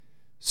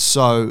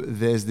So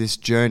there's this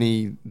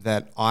journey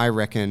that I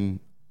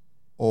reckon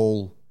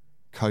all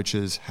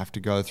coaches have to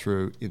go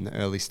through in the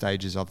early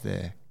stages of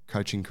their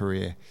coaching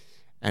career.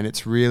 And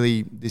it's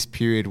really this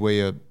period where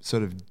you're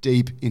sort of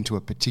deep into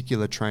a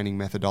particular training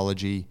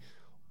methodology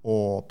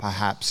or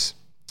perhaps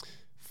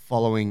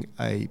following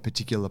a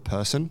particular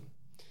person.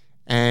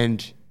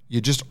 And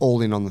you're just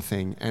all in on the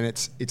thing. And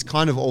it's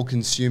kind of all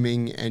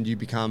consuming, and you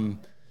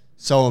become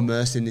so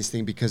immersed in this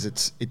thing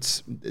because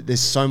there's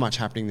so much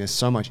happening, there's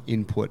so much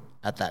input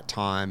at that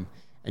time,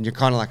 and you're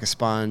kind of like a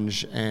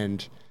sponge,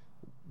 and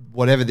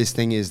whatever this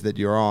thing is that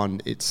you're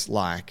on, it's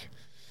like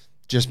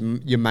just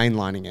you're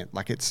mainlining it.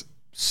 Like it's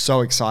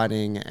so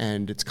exciting,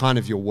 and it's kind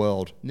of your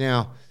world.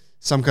 Now,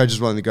 some coaches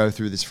will only go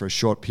through this for a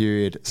short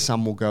period.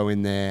 Some will go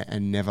in there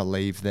and never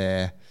leave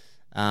there.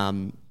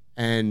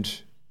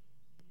 And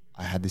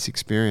I had this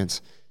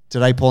experience.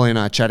 Today, Paulie and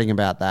I are chatting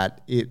about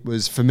that.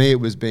 For me, it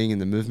was being in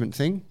the movement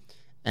thing.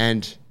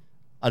 And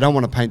I don't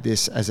want to paint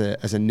this as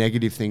a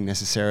negative thing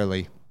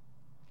necessarily,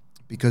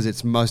 because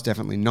it's most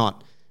definitely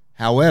not.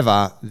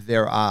 However,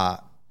 there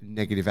are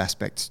negative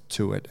aspects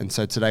to it. And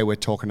so today we're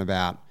talking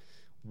about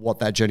what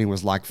that journey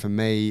was like for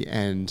me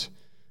and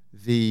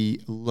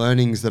the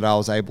learnings that I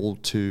was able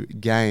to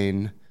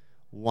gain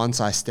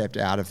once I stepped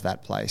out of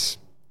that place.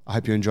 I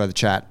hope you enjoy the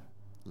chat.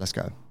 Let's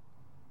go.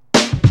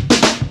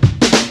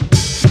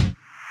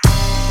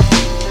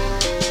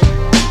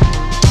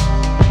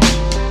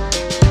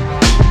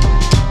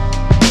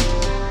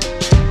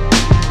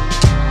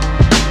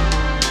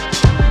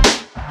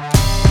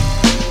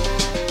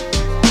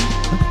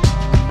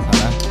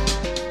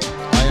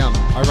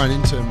 I run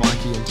into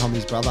Mikey and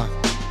Tommy's brother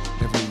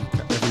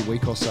every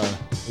week or so.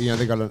 You know,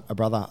 they got a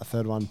brother, a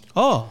third one.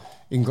 Oh.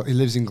 He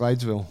lives in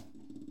Gladesville.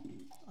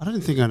 I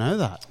don't think I know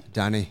that.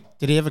 Danny.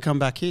 Did he ever come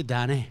back here?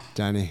 Danny.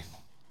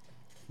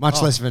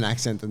 Much less of an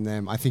accent than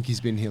them. I think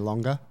he's been here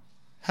longer.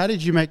 How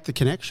did you make the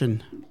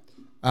connection?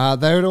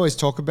 They would always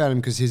talk about him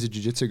because he's a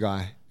jiu-jitsu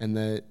guy. And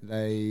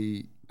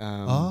they'd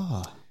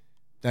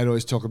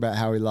always talk about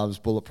how he loves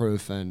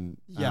Bulletproof and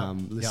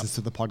listens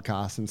to the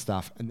podcast and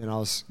stuff. And then I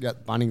was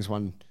at Bunnings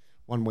one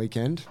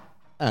weekend,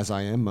 as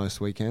I am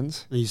most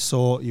weekends. And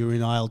you were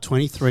in aisle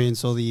 23 and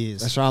saw the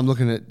ears. That's right. I'm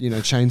looking at,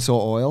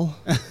 chainsaw oil.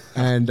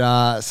 And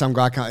some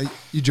guy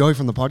you Joey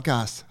from the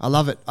podcast. I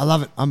love it.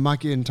 I'm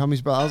Mikey and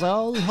Tommy's brother. I was like,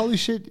 oh, holy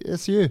shit,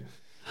 it's you.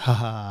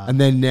 And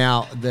then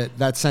now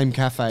that same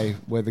cafe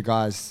where the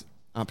guys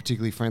aren't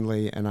particularly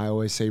friendly, and I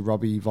always see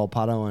Robbie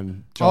Volpato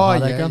and Joel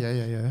Hardaker.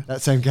 Yeah.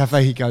 That same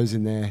cafe, he goes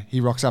in there.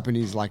 He rocks up in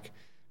his like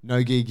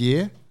no-gi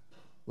gear,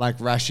 like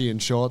rashy and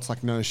shorts,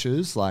 like no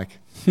shoes, like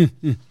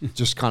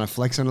just kind of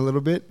flexing a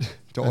little bit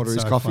to order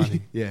his coffee.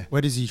 Funny. Yeah.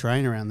 Where does he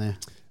train around there?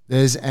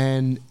 There's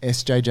an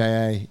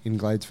SJJA in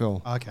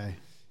Gladesville. Okay.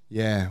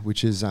 Yeah,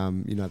 which is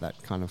that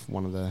kind of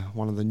one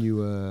of the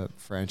newer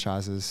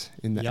franchises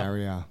in the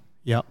area.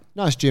 Yep.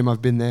 Nice gym.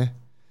 I've been there.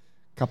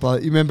 You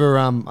remember?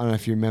 I don't know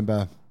if you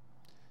remember.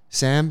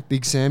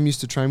 Big Sam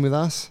used to train with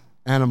us.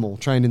 Animal,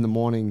 trained in the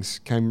mornings.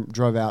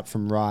 Drove out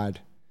from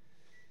Ride.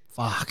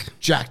 Fuck.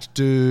 Jacked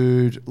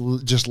dude,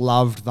 just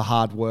loved the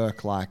hard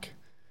work, like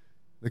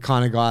the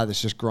kind of guy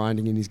that's just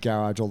grinding in his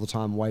garage all the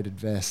time, weighted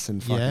vests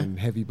and fucking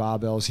heavy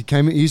barbells. He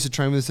used to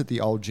train with us at the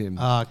old gym.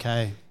 Oh,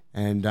 okay.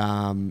 And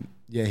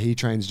he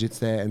trains jits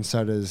there, and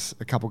so does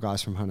a couple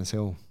guys from Hunters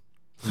Hill.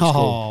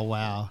 Oh,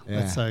 wow. Yeah.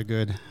 That's so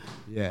good.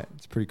 Yeah,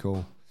 it's pretty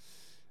cool.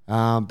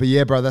 But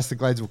yeah, bro, that's the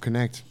Gladesville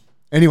Connect.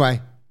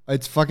 Anyway,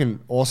 it's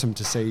fucking awesome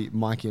to see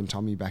Mikey and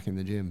Tommy back in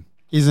the gym.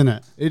 Isn't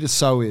it? It is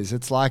so is.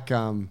 It's like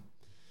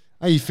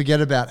you forget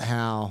about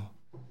how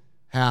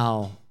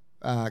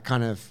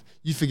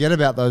you forget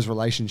about those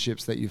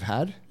relationships that you've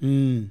had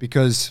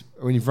because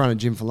when you've run a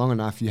gym for long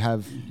enough,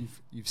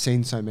 you've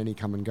seen so many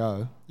come and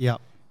go.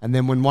 Yep. And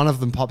then when one of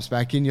them pops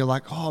back in, you're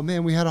like, oh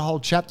man, we had a whole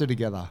chapter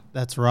together.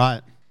 That's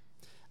right.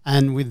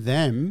 And with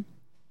them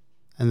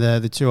and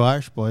the two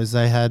Irish boys,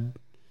 they had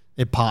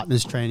their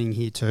partners training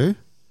here too,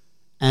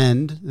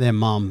 and their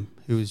mum,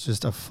 who was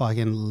just a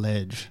fucking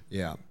ledge.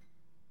 Yeah.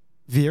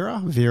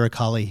 Vera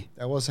Cully.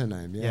 That was her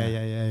name, yeah.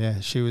 Yeah.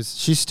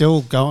 She's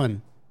still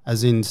going,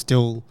 as in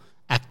still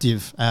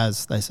active,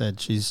 as they said.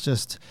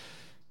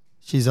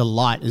 She's a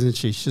light, isn't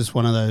she? She's just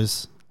one of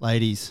those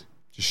ladies.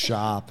 Just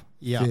sharp,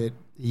 fit.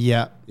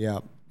 Yeah.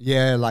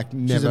 Yeah, like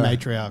never. She's a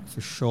matriarch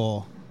for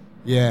sure.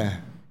 Yeah.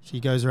 She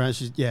goes around,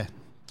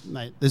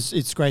 mate,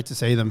 it's great to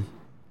see them.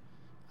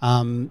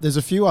 There's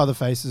a few other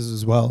faces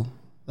as well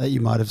that you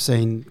might have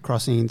seen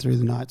crossing in through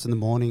the nights and the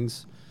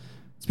mornings.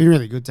 It's been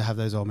really good to have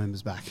those old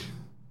members back.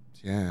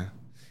 Yeah.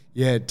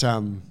 Yeah,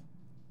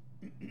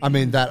 I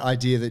mean, that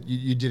idea that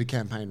you did a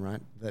campaign,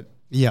 right? That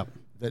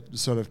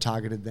sort of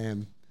targeted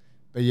them.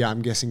 But yeah,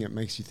 I'm guessing it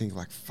makes you think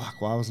like, fuck,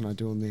 why wasn't I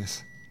doing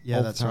this?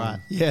 Yeah, that's right.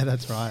 Yeah,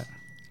 that's right.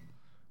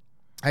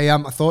 Hey, I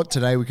thought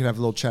today we could have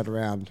a little chat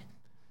around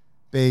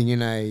being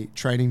in a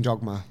training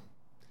dogma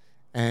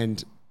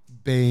and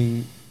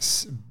being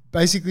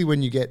basically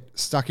when you get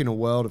stuck in a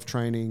world of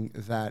training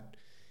that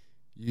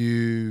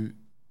you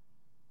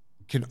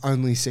can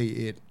only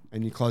see it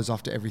and you close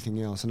off to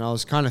everything else. And I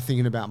was kind of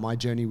thinking about my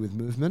journey with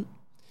movement,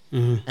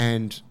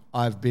 and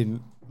I've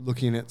been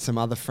looking at some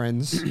other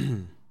friends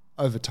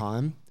over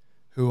time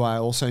who I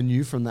also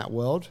knew from that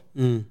world,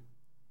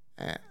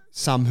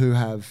 some who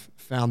have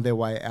found their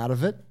way out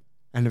of it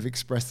and have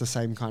expressed the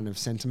same kind of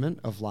sentiment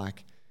of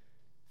like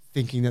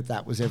thinking that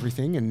that was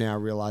everything and now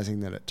realizing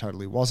that it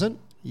totally wasn't.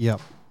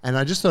 Yep. And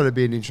I just thought it'd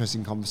be an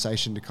interesting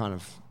conversation to kind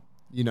of,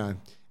 you know,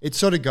 it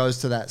sort of goes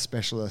to that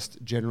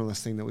specialist,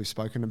 generalist thing that we've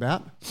spoken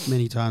about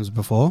Many times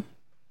before.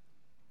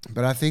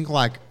 But I think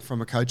like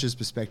from a coach's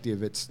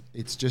perspective,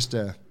 it's just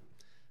a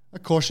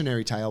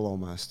cautionary tale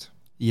almost.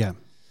 Yeah.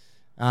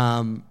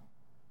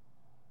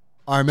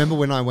 I remember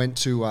when I went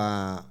to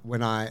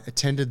when I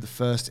attended the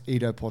first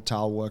Ido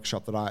Portal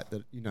workshop that I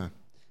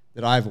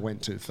ever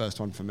went to, first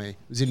one for me. It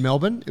was in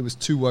Melbourne. It was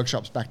 2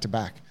 workshops back to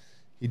back.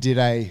 He did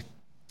a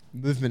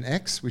Movement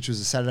X, which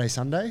was a Saturday,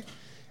 Sunday,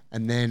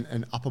 and then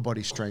an upper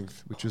body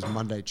strength, which was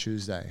Monday,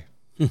 Tuesday.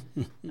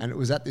 And it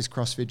was at this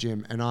CrossFit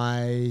gym, and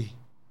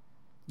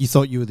You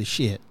thought you were the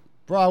shit.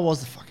 Bro, I was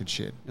the fucking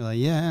shit. You're like,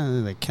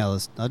 yeah,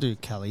 I do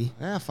Cali.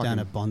 Yeah, fucking, down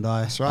at Bondi.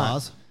 That's right.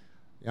 Bars.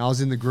 Yeah, I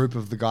was in the group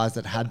of the guys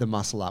that had the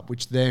muscle up,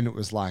 which then it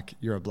was like,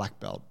 you're a black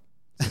belt.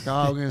 It's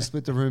like, we're going to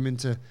split the room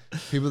into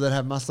people that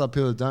have muscle up,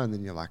 people that don't. And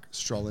then you're like,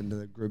 stroll into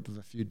the group of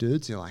a few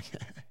dudes. And you're like,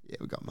 yeah,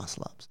 we got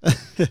muscle ups.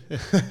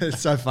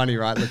 It's so funny,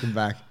 right? Looking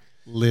back.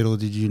 Little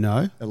did you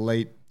know.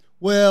 Elite.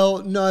 Well,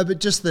 no, but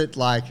just that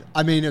like,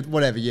 I mean,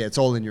 whatever. Yeah, it's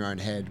all in your own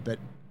head. But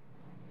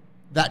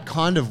that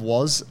kind of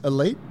was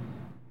elite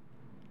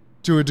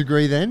to a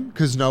degree then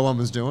because no one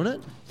was doing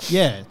it.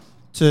 Yeah.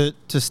 To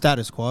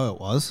status quo it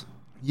was.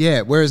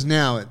 Yeah, whereas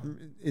now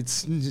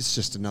it's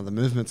just another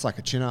movement. It's like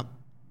a chin up.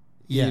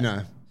 Yeah. You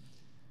know.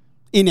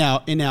 In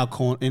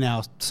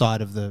our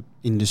side of the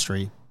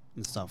industry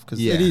and stuff, because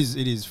it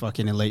is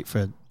fucking elite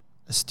for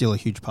still a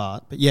huge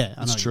part. But yeah,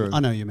 I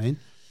know what you mean.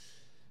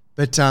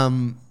 But so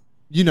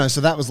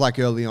that was like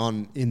early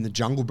on in the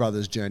Jungle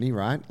Brothers journey,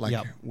 right?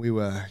 Like we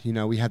were,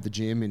 we had the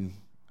gym in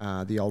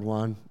the old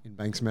one in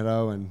Banks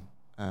Meadow, and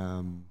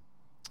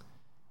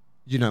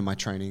my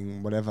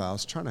training, whatever. I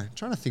was trying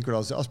to think what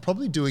I was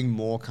probably doing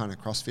more kind of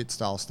CrossFit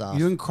style stuff.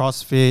 You're doing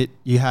CrossFit,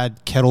 you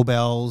had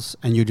kettlebells,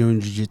 and you're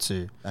doing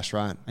jiu-jitsu. That's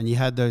right. And you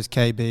had those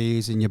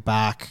KBs in your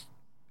back,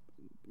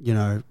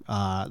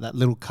 that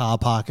little car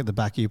park at the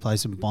back of your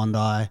place in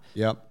Bondi.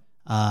 Yep.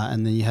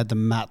 And then you had the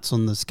mats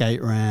on the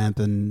skate ramp,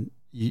 and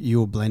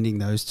you were blending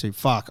those two.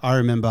 Fuck, I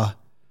remember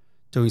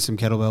doing some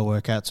kettlebell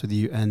workouts with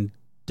you and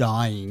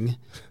dying.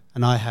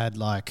 And I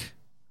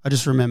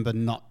just remember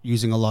not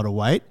using a lot of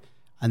weight.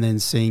 And then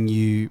seeing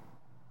you,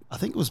 I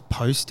think it was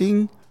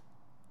posting.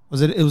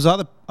 It was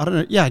either, I don't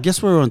know. Yeah, I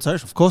guess we were on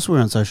social. Of course we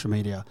were on social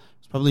media.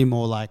 It's probably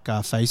more like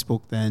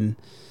Facebook then.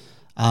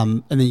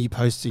 And then you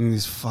posting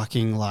this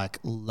fucking like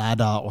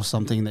ladder or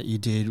something that you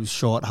did. It was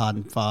short, hard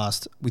and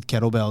fast with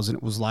kettlebells. And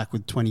it was like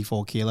with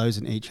 24 kilos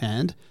in each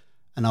hand.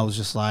 And I was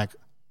just like,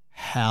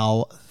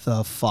 how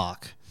the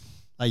fuck?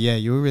 Like, yeah,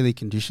 you were really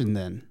conditioned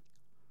then.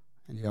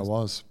 And yeah, I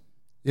was.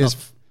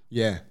 Yes.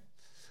 Yeah.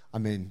 I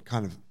mean,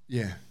 kind of,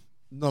 yeah.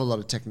 Not a lot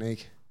of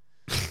technique.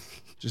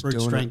 Just doing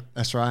strength. It.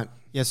 That's right.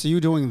 Yeah, so you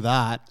were doing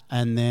that,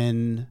 and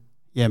then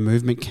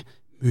movement,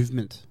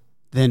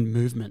 then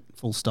movement.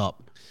 Full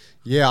stop.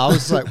 Yeah, I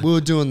was like, we were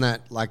doing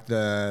that like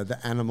the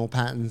animal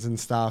patterns and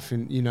stuff,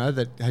 and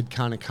that had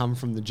kind of come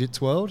from the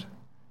jits world.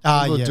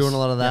 We were doing a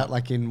lot of that,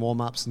 like in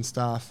warm ups and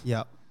stuff.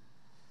 Yeah.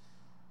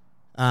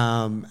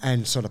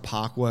 And sort of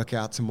park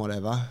workouts and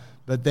whatever.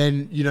 But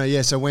then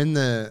so when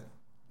the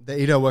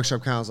Ido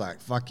workshop came, I was like,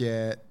 fuck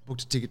yeah,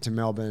 booked a ticket to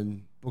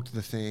Melbourne. Booked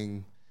the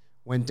thing,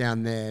 went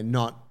down there,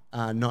 not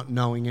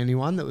knowing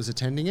anyone that was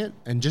attending it,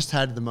 and just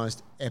had the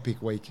most epic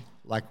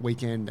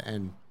weekend,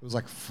 and it was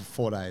like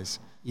 4 days.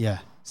 Yeah.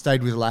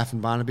 Stayed with Laff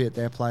and Barnaby at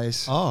their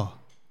place. Oh.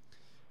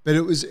 But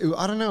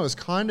I don't know, it was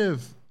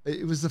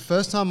it was the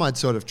first time I'd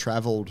sort of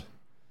travelled,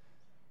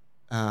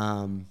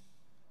 I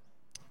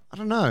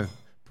don't know,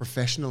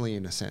 professionally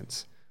in a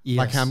sense. Yes.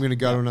 Like how I'm going to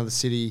go to another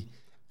city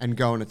and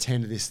go and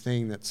attend this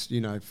thing that's,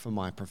 for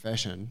my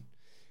profession.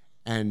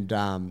 And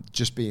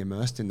just be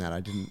immersed in that. I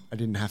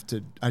didn't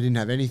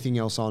have anything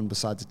else on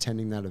besides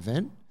attending that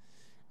event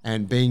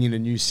and being in a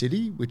new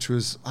city, which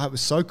was it was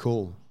so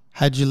cool.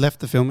 Had you left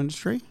the film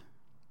industry?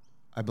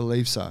 I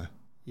believe so.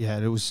 Yeah,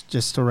 it was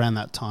just around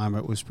that time.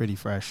 It was pretty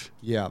fresh.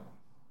 Yeah.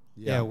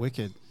 Yeah,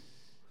 wicked.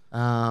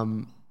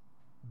 But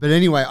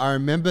anyway, I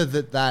remember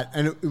that,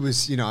 and it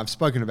was I've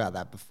spoken about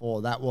that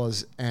before. That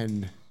was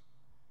a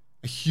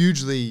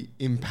hugely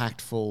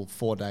impactful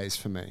 4 days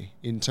for me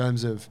in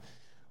terms of.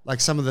 Like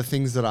some of the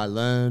things that I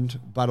learned,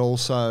 but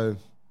also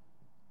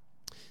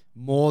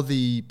more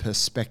the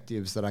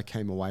perspectives that I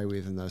came away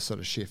with and those sort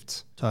of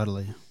shifts.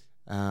 Totally.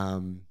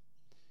 And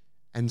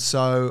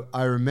so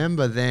I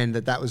remember then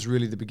that was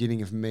really the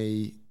beginning of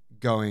me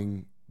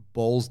going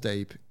balls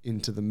deep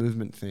into the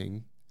movement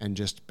thing and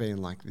just being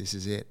like, this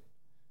is it.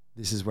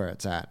 This is where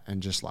it's at.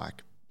 And just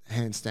like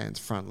handstands,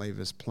 front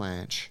levers,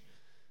 planche.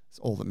 It's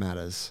all that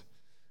matters.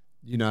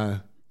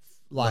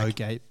 like low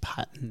gate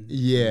pattern.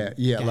 Yeah,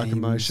 games.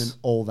 locomotion,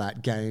 all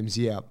that, games,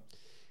 yeah.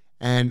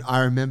 And I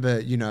remember,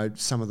 you know,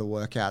 some of the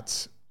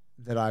workouts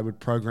that I would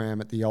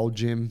program at the old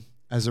gym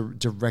as a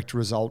direct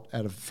result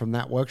from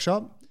that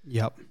workshop.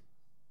 Yep.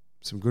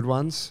 Some good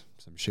ones,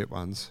 some shit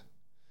ones.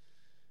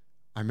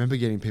 I remember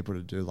getting people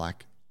to do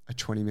like a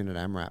 20-minute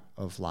AMRAP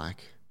of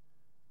like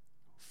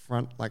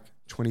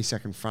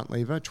 20-second front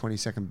lever,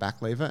 20-second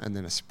back lever, and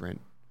then a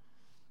sprint.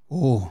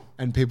 Oh.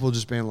 And people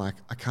just being like,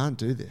 I can't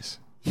do this.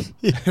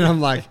 And I'm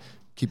like,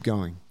 keep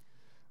going.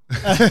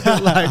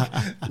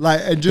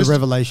 And just the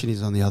revelation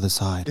is on the other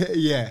side.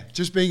 Yeah,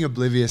 just being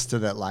oblivious to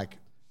that, like,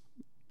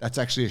 that's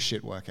actually a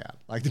shit workout.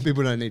 Like, the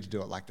people don't need to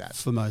do it like that.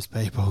 For most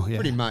people, yeah.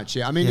 Pretty much,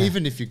 yeah. I mean,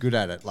 even if you're good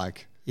at it,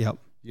 like, yep.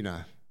 you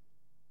know,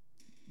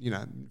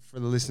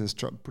 for the listeners,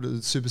 put a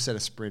superset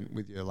of sprint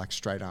with your like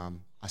straight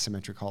arm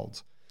isometric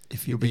holds.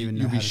 If you'll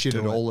be shit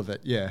at all of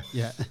it, yeah.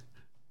 Yeah.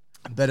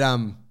 But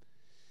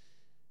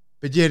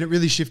yeah, and it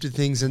really shifted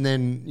things. And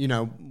then, you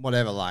know,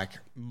 whatever, like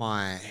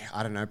I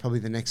don't know, probably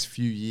the next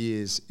few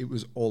years, it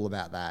was all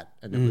about that.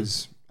 And it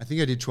was, I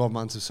think I did 12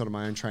 months of sort of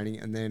my own training.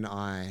 And then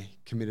I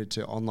committed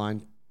to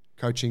online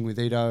coaching with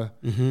Ito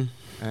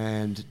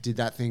and did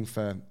that thing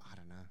for, I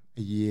don't know,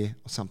 a year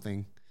or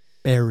something.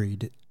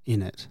 Buried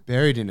in it.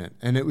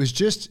 And it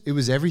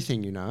was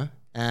everything, you know.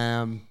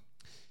 And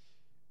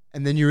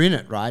then you're in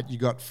it, right? You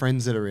got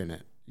friends that are in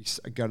it. You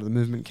go to the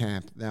movement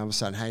camp. Then all of a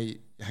sudden, hey,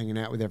 you're hanging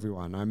out with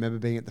everyone. I remember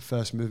being at the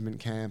first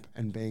movement camp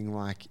and being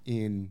like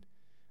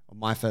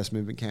my first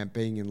movement camp,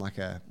 being in like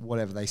a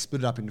whatever. They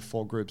split it up into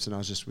 4 groups, and I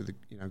was just with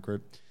a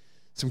group.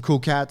 Some cool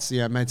cats.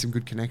 Yeah, made some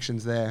good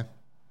connections there.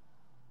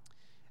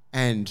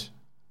 And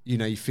you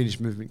know, you finish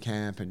movement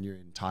camp and you're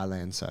in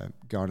Thailand, so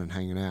going and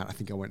hanging out. I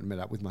think I went and met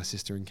up with my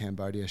sister in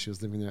Cambodia. She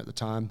was living there at the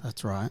time.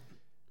 That's right.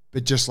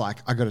 But just like,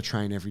 I got to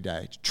train every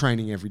day,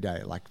 training every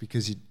day, like,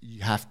 because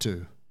you have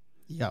to.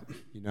 Yep.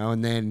 You know,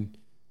 and then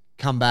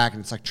come back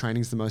and it's like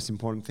training's the most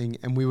important thing.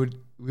 And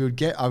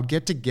I would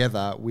get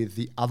together with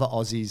the other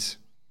Aussies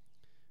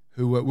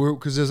who were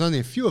because there's only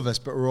a few of us,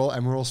 but we're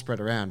all spread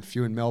around.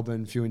 Few in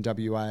Melbourne, few in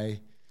WA,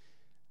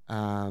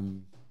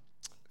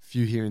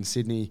 few here in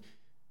Sydney,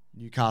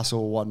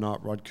 Newcastle,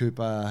 whatnot, Rod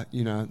Cooper,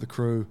 you know, the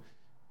crew.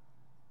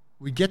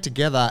 We'd get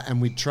together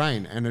and we'd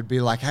train, and it'd be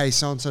like, hey,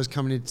 so-and-so's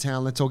coming into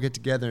town, let's all get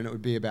together. And it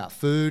would be about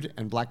food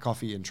and black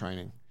coffee and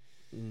training.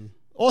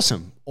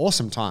 Awesome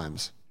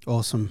times.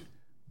 Awesome.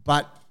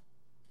 But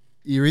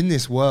you're in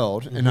this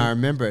world, and I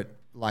remember it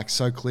like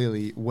so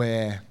clearly,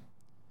 where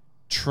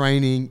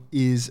training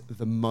is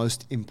the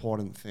most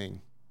important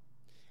thing.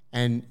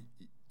 And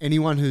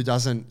anyone who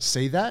doesn't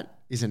see that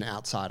is an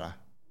outsider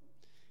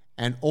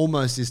and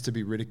almost is to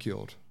be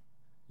ridiculed.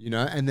 You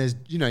know, and there's,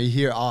 you know, you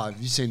hear, oh,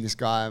 have you seen this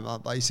guy?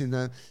 Have you seen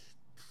that?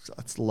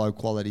 That's low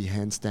quality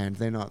handstand.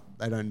 They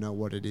don't know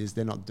what it is.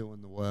 They're not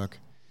doing the work.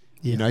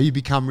 Yeah. You know, you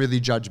become really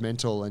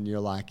judgmental and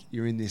you're like,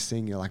 you're in this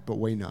thing. You're like, but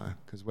we know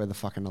because we're the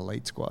fucking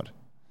elite squad.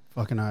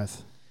 Fucking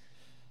oath.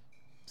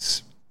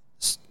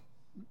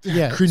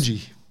 Yeah.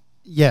 Cringy.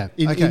 Yeah.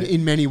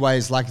 In many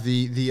ways, like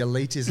the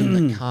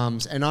elitism that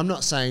comes, and I'm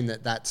not saying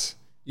that that's,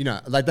 you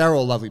know, like they're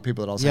all lovely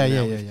people that I was hanging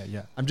out with.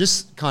 Yeah. I'm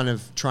just kind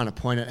of trying to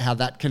point at how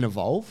that can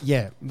evolve.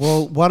 Yeah.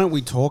 Well, why don't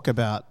we talk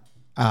about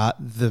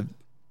the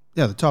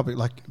topic,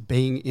 like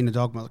being in a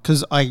dogma?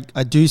 Because I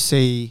do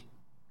see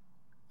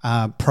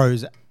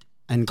pros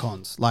and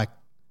cons. Like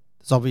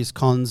there's obvious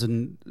cons,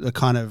 and the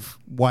kind of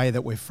way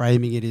that we're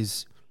framing it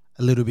is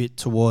a little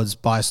bit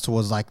biased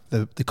towards like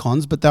the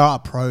cons, but there are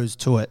pros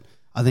to it.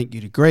 I think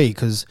you'd agree,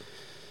 because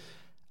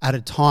at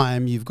a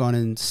time you've gone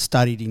and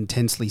studied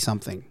intensely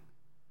something.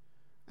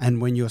 And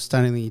when you're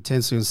studying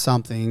intensely on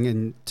something,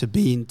 and to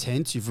be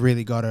intense, you've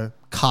really got to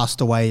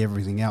cast away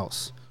everything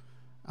else.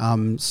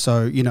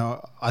 So, you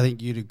know, I think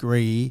you'd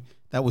agree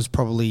that was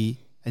probably,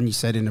 and you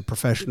said in a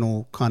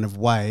professional kind of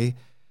way,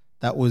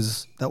 that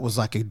was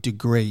like a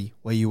degree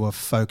where you were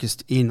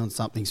focused in on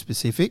something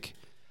specific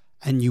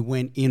and you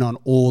went in on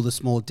all the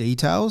small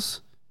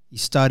details. You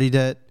studied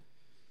it,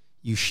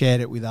 you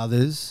shared it with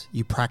others,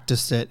 you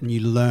practiced it, and you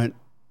learnt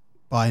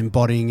by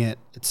embodying it,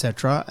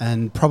 etc.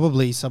 And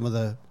probably some of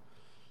the,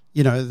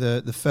 you know,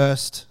 the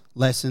first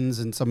lessons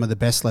and some of the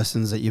best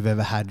lessons that you've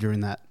ever had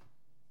during that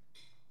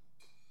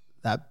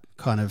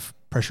kind of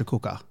pressure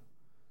cooker.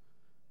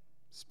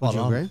 Would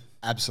you agree?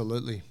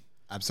 Absolutely.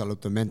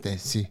 Absolutamente,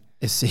 sí.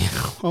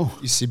 Oh.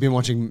 You've been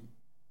watching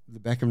the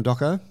Beckham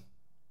doco?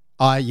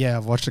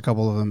 I've watched a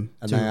couple of them.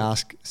 And they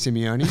ask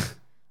Simeone.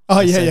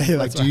 Yeah.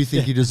 Like, do you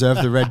think you deserve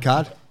the red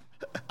card?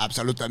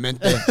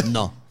 Absolutamente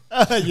no.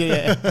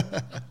 Yeah.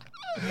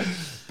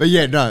 But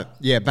yeah, no.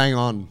 Yeah, bang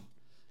on.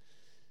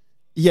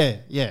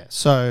 Yeah.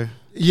 So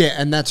yeah,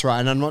 and that's right.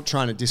 And I'm not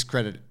trying to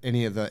discredit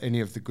any of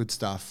the good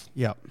stuff.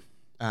 Yep.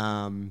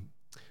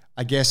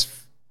 I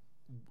guess,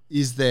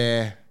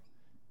 can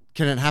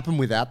it happen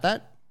without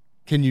that?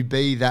 Can you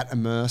be that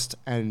immersed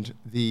and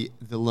the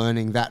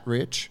learning that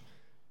rich,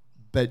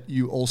 but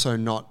you also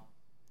not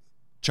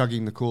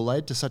chugging the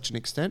Kool-Aid to such an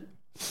extent?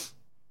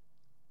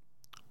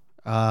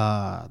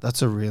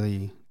 That's a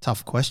really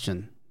tough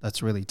question.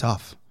 That's really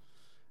tough.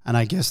 And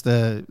I guess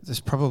there's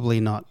probably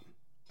not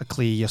a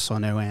clear yes or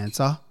no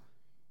answer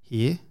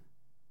here.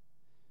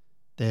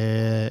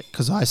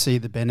 Because I see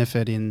the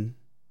benefit in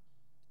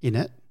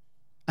it.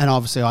 And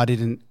obviously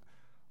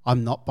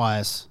I'm not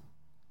biased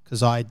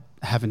because I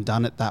haven't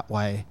done it that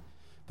way.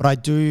 But I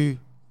do,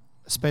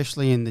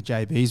 especially in the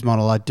JB's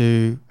model, I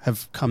do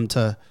have come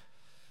to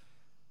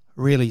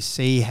really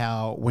see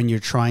how when you're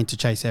trying to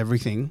chase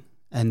everything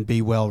and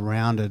be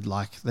well-rounded,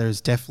 like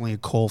there's definitely a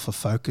call for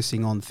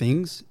focusing on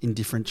things in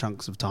different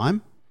chunks of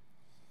time.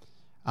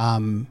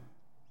 But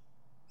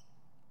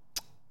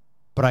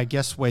I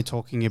guess we're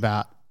talking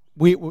about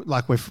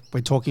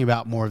we're talking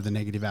about more of the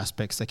negative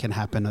aspects that can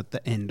happen at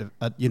the end of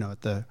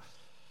the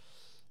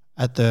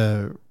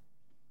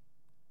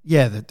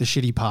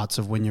shitty parts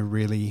of when you're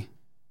really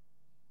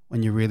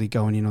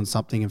going in on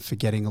something and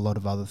forgetting a lot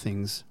of other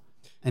things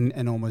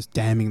and almost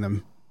damning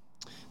them.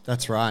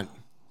 That's right.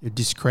 You're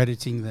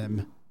discrediting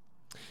them.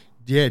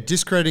 Yeah,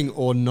 discrediting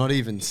or not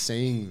even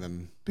seeing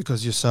them.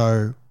 Because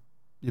your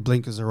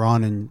blinkers are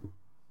on and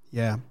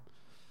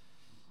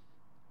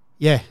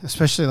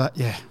especially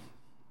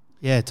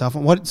tough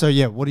one. What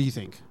do you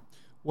think?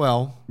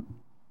 Well,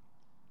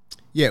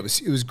 yeah, it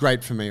was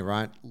great for me,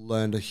 right?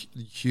 Learned a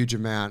huge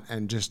amount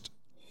and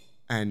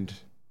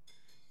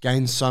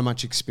gained so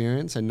much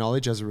experience and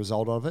knowledge as a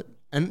result of it.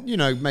 And,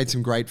 made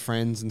some great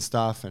friends and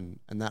stuff and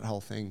that whole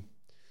thing.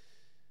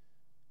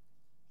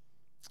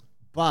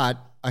 But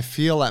I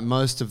feel that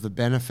most of the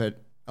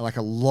benefit, like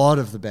a lot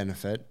of the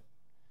benefit,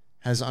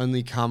 has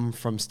only come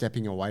from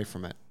stepping away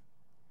from it.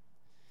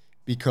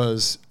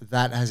 Because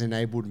that has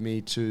enabled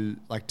me to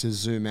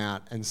zoom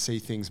out and see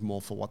things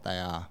more for what they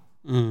are.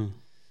 Mm.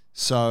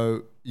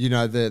 So,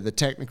 the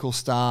technical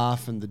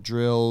stuff and the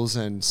drills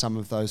and some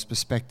of those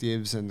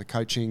perspectives and the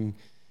coaching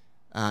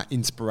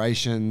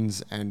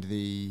inspirations and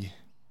the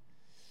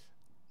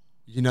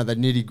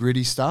nitty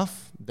gritty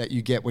stuff that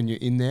you get when you're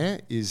in there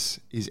is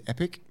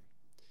epic.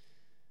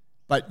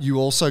 But you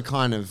also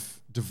kind of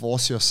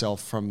divorce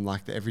yourself from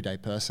like the everyday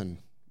person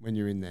when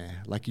you're in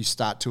there. Like you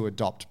start to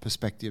adopt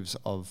perspectives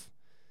of,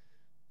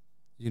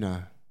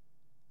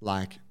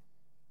 like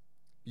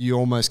you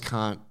almost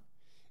can't,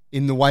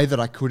 in the way that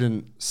I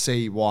couldn't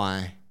see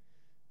why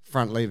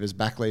front levers,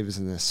 back levers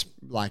and this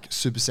like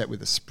superset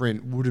with a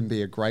sprint wouldn't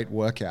be a great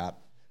workout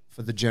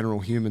for the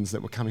general humans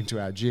that were coming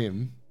to our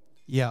gym.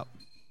 Yeah.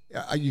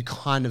 You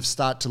kind of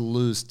start to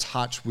lose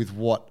touch with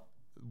what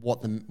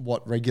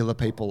regular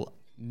people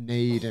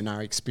need and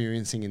are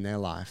experiencing in their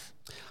life.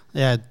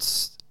 Yeah,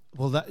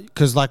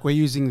 because like we're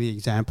using the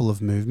example of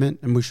movement,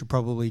 and we should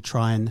probably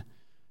try and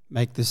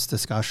make this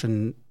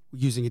discussion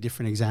using a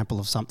different example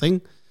of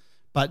something.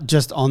 But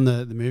just on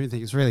the movement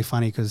thing, it's really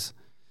funny because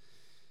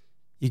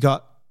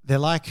they're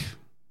like,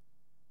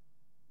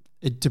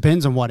 it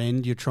depends on what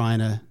end you're trying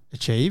to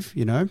achieve,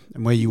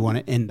 and where you want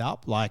to end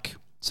up. Like,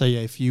 so yeah,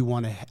 if you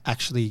want to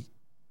actually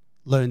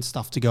learn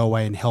stuff to go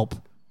away and help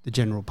the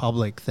general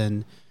public,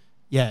 then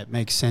yeah, it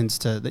makes sense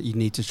that you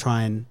need to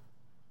try and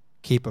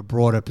keep a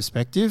broader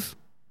perspective,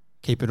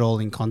 keep it all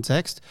in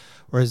context.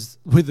 Whereas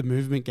with the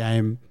movement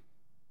game,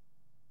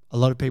 a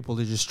lot of people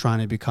are just trying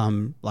to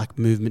become like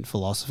movement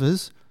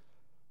philosophers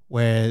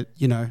where,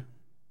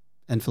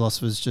 and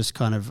philosophers just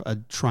kind of are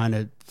trying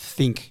to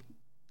think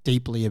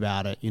deeply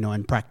about it,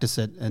 and practice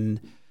it.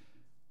 And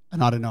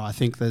I don't know, I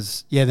think they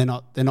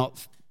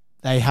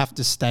have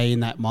to stay in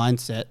that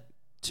mindset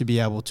to be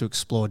able to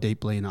explore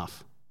deeply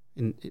enough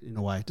in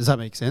a way. Does that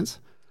make sense?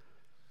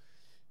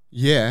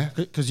 Yeah.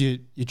 Because you're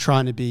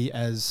trying to be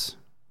as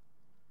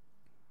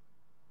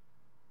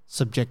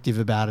subjective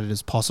about it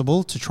as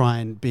possible to try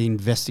and be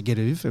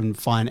investigative and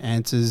find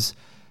answers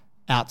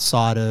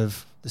outside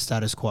of the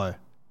status quo.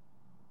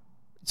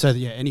 So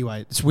yeah,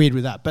 anyway, it's weird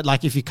with that. But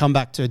like if you come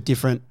back to a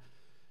different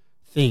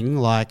thing,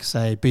 like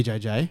say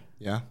BJJ,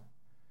 yeah,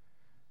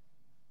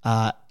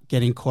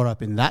 getting caught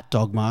up in that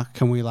dogma,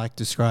 can we like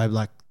describe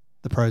like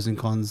the pros and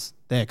cons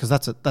there? Because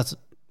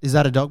is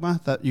that a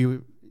dogma that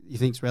you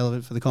think is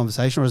relevant for the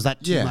conversation, or is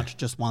that too much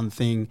just one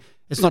thing?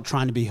 It's not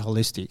trying to be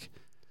holistic.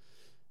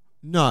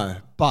 No,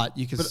 but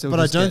you can still.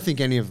 But I don't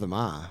think any of them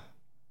are,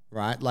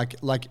 right? Like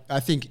I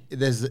think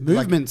there's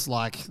movements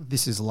like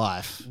this is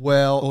life.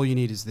 Well, all you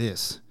need is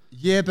this.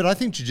 Yeah, but I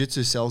think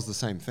jiu-jitsu sells the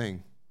same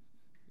thing.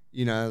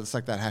 It's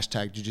like that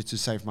hashtag jiu-jitsu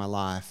saved my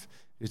life.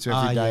 It's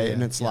every day,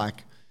 and it's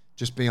like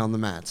just be on the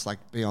mats. Like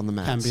be on the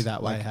mats. Can be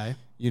that like, way, hey.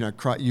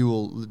 You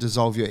will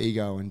dissolve your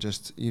ego and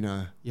just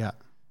Yeah.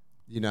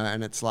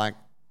 And it's like,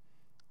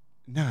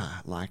 nah,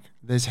 like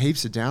there's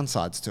heaps of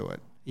downsides to it.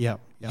 Yeah.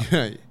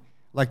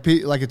 Like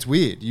it's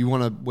weird. You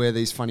want to wear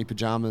these funny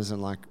pajamas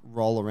and like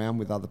roll around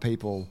with other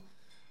people.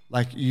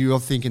 Like you're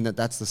thinking that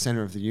that's the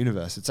center of the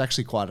universe. It's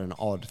actually quite an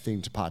odd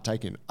thing to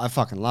partake in. I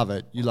fucking love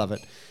it. You love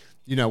it.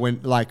 When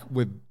like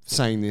we're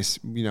saying this,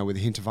 with a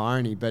hint of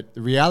irony, but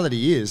the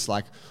reality is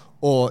like,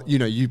 or,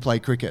 you play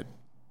cricket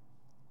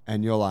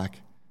and you're like,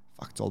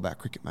 fuck, it's all about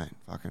cricket, mate.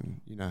 Fucking,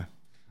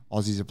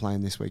 Aussies are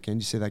playing this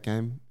weekend. You see that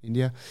game,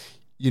 India?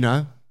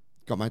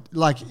 Go got my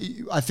like.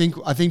 I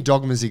think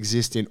dogmas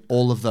exist in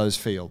all of those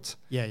fields.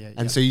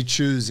 Yeah. So you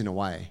choose in a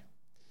way.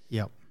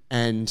 Yep.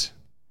 And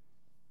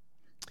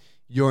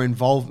you're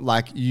involved,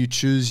 like you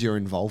choose your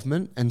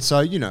involvement. And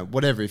so,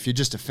 whatever, if you're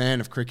just a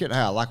fan of cricket, hey,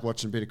 I like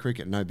watching a bit of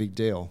cricket, no big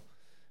deal.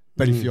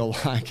 But if you're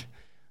like,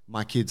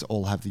 my kids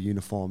all have the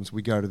uniforms,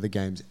 we go to the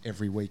games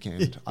every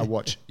weekend, I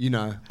watch,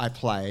 I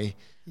play,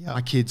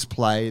 my kids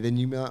play, then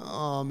you go,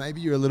 oh,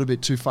 maybe you're a little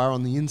bit too far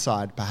on the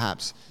inside,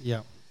 perhaps.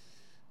 Yeah.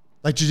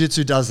 Like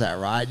jiu-jitsu does that,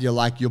 right? You're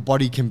like, your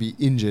body can be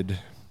injured.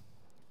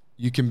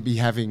 You can be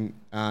having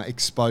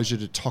exposure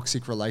to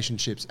toxic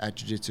relationships at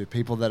jiu-jitsu.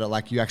 People that are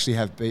like, you actually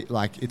have,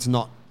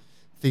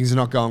 things are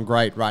not going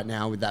great right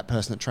now with that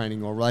person at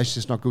training, or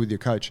relationship's not good with your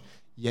coach,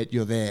 yet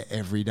you're there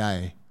every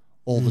day,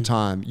 all the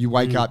time. You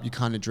wake up, you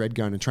kind of dread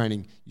going to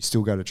training, you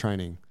still go to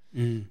training.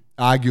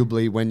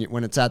 Arguably,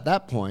 when it's at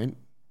that point,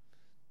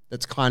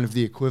 that's kind of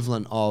the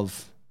equivalent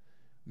of,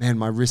 man,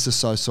 my wrists are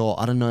so sore,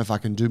 I don't know if I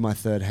can do my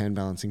third hand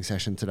balancing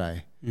session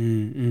today.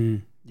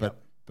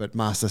 But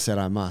master said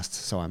I must,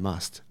 so I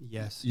must.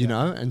 Yes. You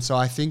know? And so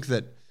I think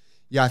that,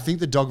 I think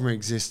the dogma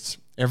exists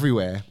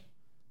everywhere.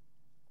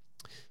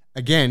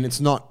 Again,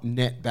 it's not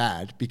net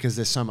bad because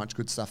there's so much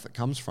good stuff that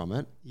comes from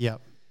it. Yep.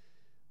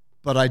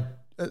 But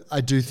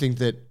I do think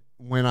that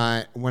when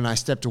I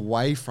stepped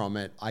away from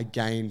it, I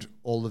gained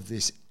all of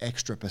this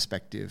extra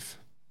perspective.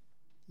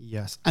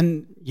 Yes.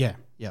 And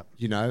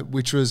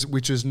which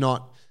was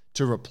not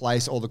to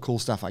replace all the cool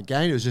stuff I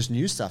gained. It was just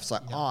new stuff. It's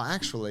like, oh,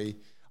 actually,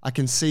 I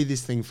can see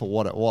this thing for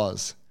what it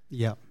was.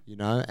 Yeah.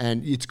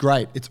 And it's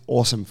great. It's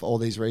awesome for all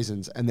these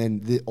reasons. And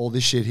then all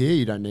this shit here,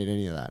 you don't need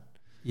any of that.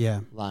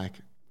 Yeah. Yeah,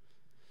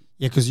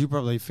 because you're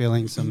probably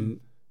feeling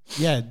some,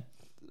 there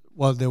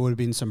would have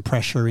been some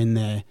pressure in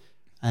there,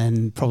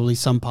 and probably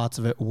some parts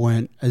of it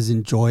weren't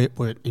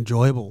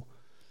enjoyable.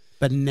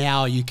 But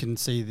now you can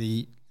see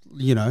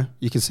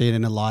you can see it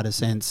in a lighter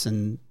sense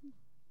and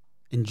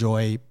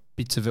enjoy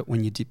bits of it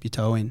when you dip your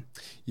toe in.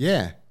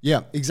 Yeah,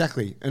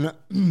 exactly. And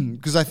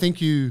because I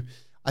think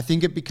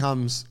it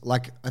becomes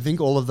like, I think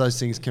all of those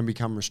things can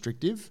become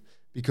restrictive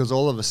because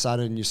all of a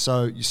sudden you're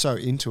so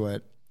into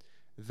it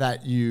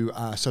that you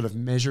are sort of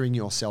measuring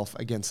yourself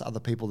against other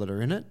people that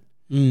are in it.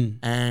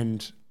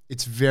 And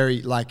it's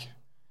very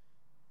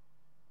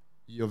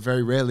you're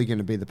very rarely going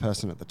to be the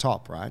person at the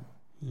top, right?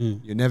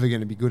 You're never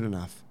going to be good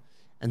enough.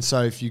 And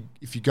so if you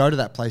go to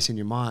that place in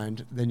your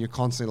mind, then you're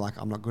constantly like,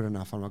 I'm not good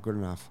enough.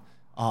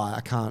 Oh,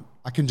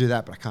 I can do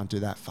that, but I can't do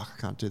that. Fuck,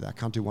 I can't do that. I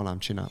can't do one arm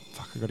chin up.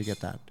 Fuck, I got to get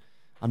that.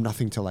 I'm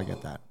nothing till I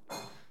get that.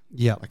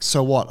 Yeah. Like,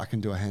 so what? I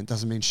can do a hand.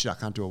 Doesn't mean shit. I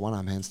can't do a one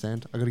arm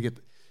handstand. I got to get,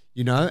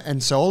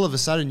 and so all of a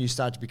sudden you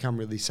start to become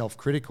really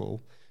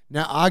self-critical.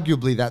 Now,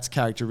 arguably that's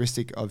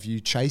characteristic of you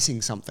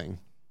chasing something.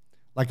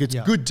 Like it's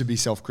good to be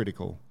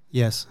self-critical.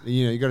 Yes.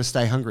 You got to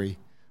stay hungry.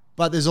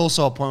 But there's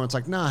also a point where it's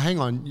like, nah, hang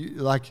on.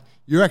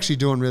 You're actually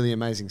doing really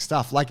amazing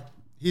stuff. Like,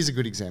 here's a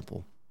good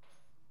example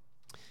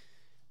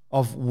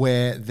of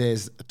where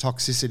there's a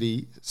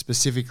toxicity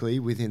specifically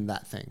within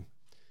that thing.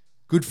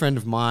 Good friend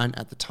of mine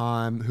at the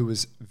time who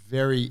was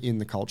very in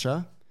the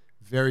culture,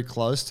 very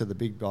close to the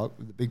big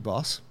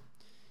boss,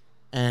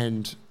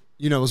 and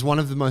was one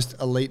of the most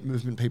elite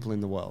movement people in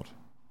the world.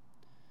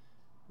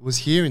 Was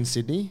here in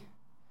Sydney,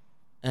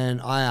 and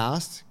I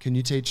asked,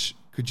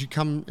 could you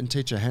come and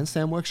teach a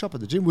handstand workshop at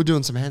the gym? We're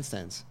doing some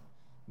handstands.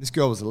 This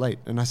girl was elite,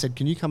 and I said,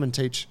 can you come and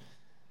teach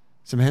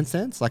some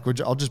handstands? Like,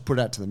 I'll just put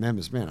it out to the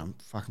members. Man, I'm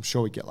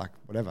sure we get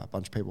a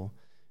bunch of people.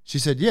 She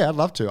said, yeah, I'd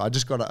love to. I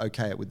just got to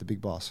okay it with the big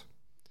boss.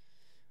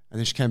 And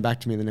then she came back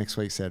to me the next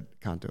week, said,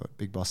 can't do it.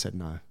 Big boss said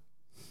no.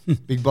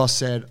 Big boss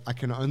said, I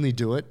can only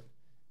do it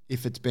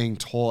if it's being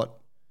taught,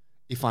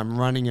 if I'm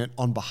running it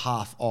on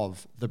behalf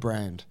of the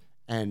brand,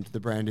 and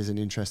the brand isn't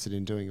interested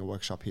in doing a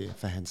workshop here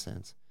for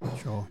handstands.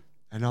 Sure.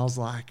 And I was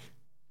like,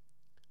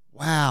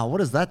 wow,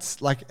 what is that?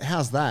 Like,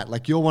 how's that?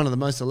 Like, you're one of the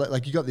most,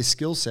 like, you got this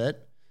skill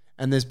set,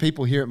 and there's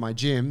people here at my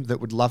gym that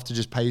would love to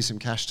just pay you some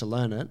cash to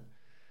learn it.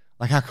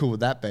 Like, how cool would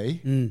that be?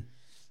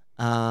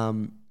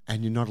 And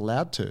you're not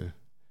allowed to,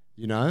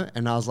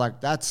 And I was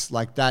like, that's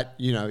like that,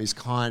 is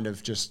kind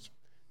of just,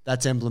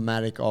 that's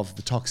emblematic of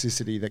the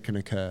toxicity that can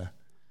occur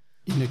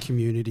in a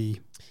community.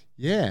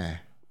 Yeah.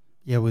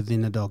 Yeah,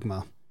 within a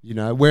dogma.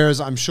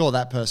 Whereas I'm sure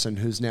that person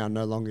who's now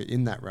no longer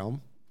in that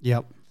realm.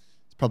 Yep.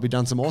 Probably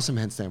done some awesome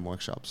handstand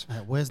workshops.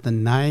 Where's the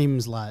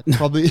names, lad?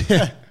 Probably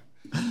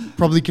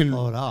can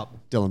blow it up.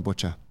 Dylan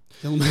Butcher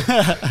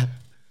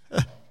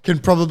can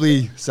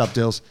probably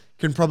Dills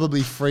can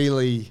probably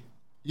freely,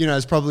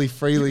 is probably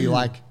freely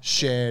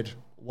shared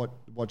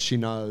what she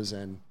knows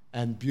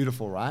and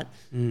beautiful, right?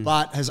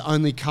 But has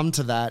only come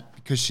to that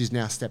because she's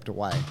now stepped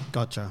away.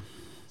 Gotcha.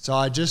 So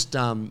I just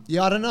I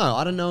don't know.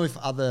 I don't know if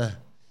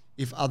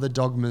other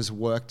dogmas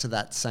work to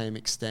that same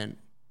extent.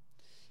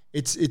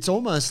 It's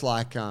almost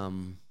like I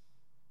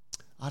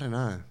don't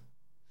know.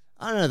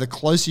 The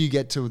closer you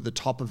get to the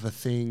top of a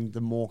thing,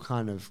 the more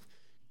kind of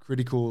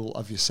critical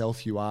of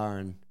yourself you are.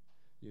 And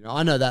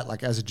I know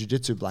that as a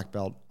jiu-jitsu black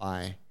belt,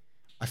 I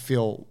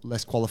feel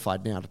less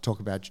qualified now to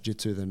talk about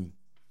jiu-jitsu than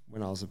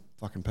when I was a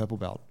fucking purple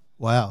belt.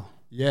 Wow.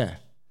 Yeah.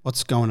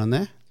 What's going on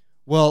there?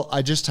 Well,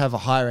 I just have a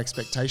higher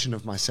expectation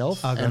of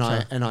myself, Oh,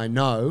 gotcha. and I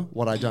know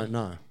what I don't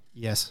know.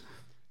 Yes.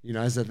 You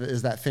know, is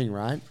that thing,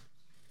 right?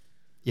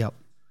 Yep.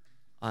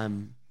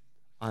 I'm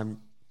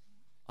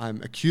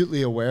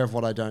acutely aware of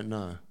what I don't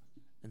know,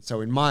 and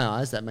so in my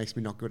eyes, that makes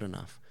me not good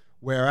enough.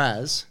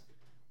 Whereas,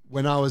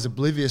 when I was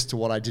oblivious to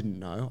what I didn't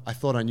know, I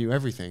thought I knew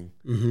everything.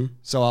 Mm-hmm.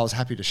 So I was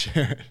happy to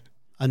share it.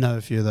 I know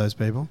a few of those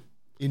people.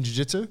 In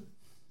jiu-jitsu?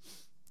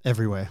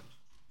 Everywhere.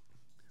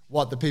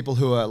 What, the people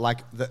who are like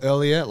the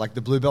earlier, like the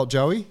blue belt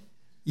Joey?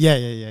 Yeah.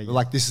 They're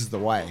like, this is the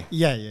way.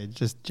 Yeah,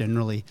 just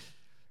generally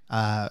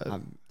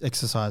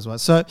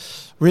exercise-wise. So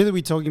really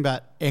we're talking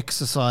about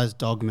exercise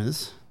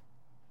dogmas,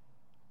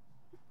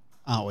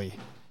 aren't we?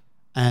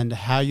 And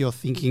how you're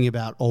thinking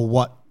about or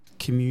what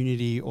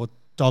community or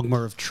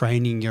dogma of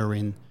training you're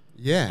in.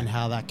 Yeah. And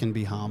how that can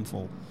be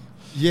harmful.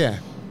 Yeah.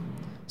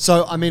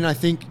 So, I mean, I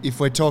think if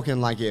we're talking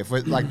like, if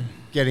we're like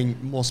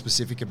getting more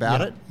specific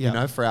about it, you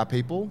know, for our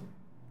people,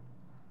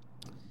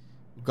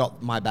 we've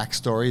got my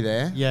backstory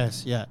there.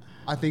 Yes, yeah.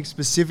 I think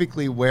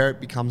specifically where it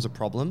becomes a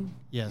problem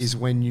is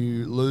when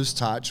you lose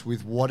touch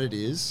with what it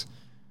is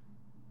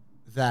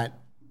that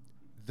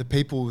the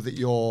people that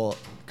you're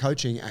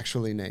coaching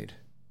actually need.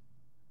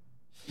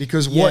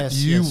 Because what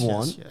you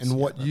want and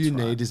what you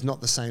need is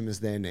not the same as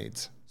their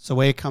needs. So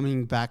we're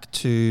coming back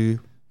to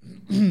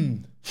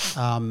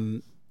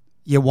wanting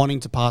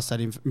to pass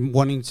that,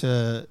 wanting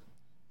to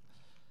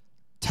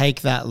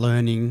take that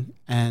learning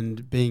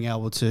and being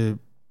able to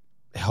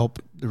help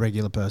the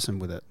regular person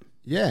with it.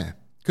 Yeah.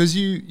 Because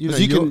you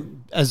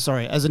can, as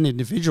an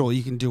individual,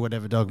 you can do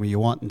whatever dogma you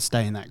want and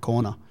stay in that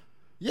corner.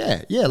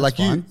 Yeah,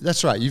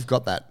 that's right. You've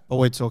got that. But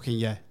we're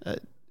talking,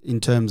 in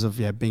terms of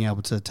being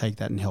able to take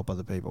that and help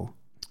other people.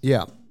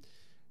 Yeah,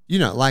 you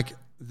know, like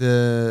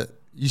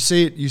you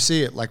see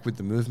it like with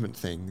the movement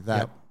thing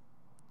that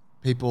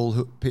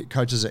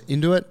coaches are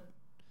into it,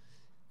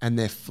 and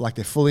they're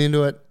fully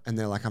into it, and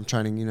they're like, I'm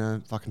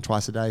training, fucking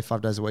twice a day,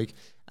 5 days a week,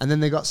 and then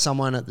they got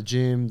someone at the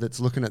gym that's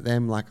looking at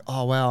them like,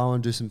 oh wow, I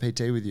want to do some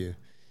PT with you.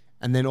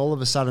 And then all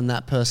of a sudden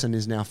that person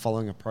is now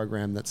following a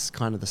program that's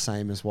kind of the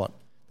same as what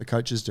the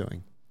coach is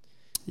doing.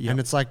 Yep. And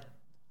it's like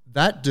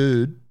that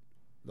dude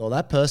or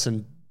that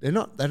person, they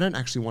don't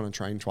actually want to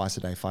train twice a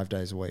day, 5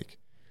 days a week.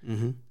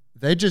 Mm-hmm.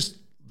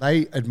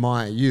 They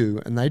admire you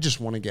and they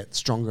just want to get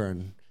stronger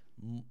and,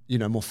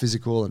 more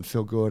physical and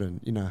feel good and,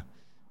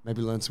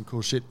 maybe learn some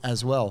cool shit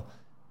as well.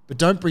 But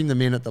don't bring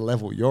them in at the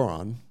level you're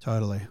on.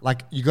 Totally.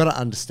 Like you got to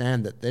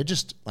understand that they're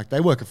just like, they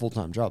work a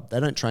full-time job.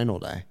 They don't train all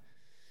day.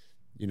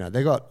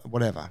 They got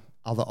whatever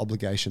other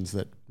obligations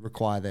that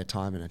require their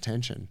time and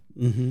attention.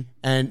 Mm-hmm.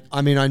 And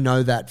I mean, I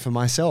know that for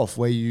myself,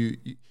 where you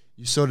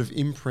sort of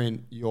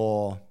imprint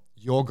your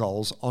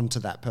goals onto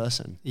that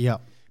person. Yeah.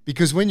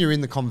 Because when you're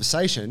in the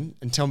conversation,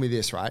 and tell me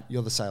this, right?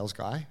 You're the sales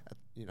guy,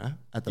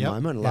 at the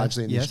moment,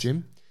 largely in this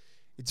gym.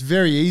 It's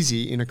very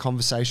easy in a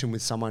conversation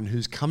with someone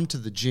who's come to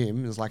the gym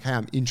and is like, hey,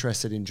 I'm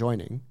interested in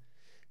joining.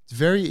 It's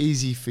very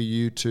easy for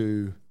you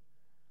to,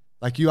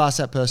 like, you ask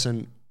that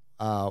person,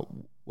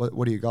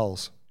 what are your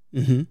goals?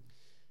 Mm-hmm.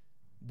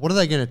 What are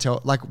they going to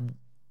tell? Like,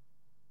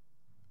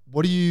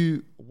 what do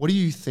you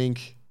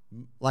think?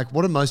 Like,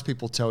 what do most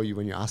people tell you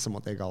when you ask them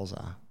what their goals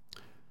are?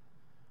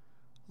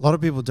 A lot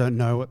of people don't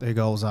know what their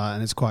goals are,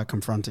 and it's quite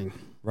confronting.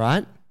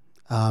 Right?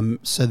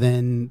 So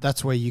then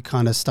that's where you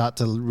kind of start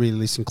to really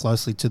listen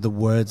closely to the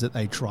words that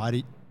they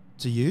try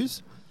to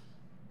use.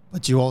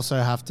 But you also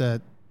have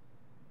to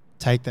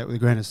take that with a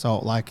grain of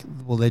salt. Like,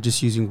 well, they're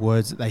just using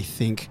words that they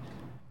think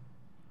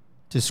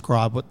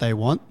describe what they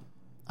want.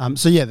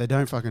 They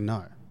don't fucking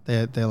know.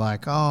 They're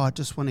like, oh, I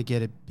just want to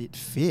get a bit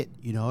fit,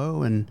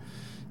 and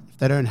if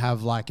they don't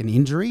have like an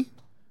injury,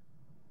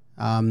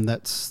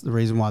 that's the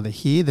reason why they're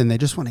here, then they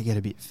just want to get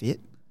a bit fit,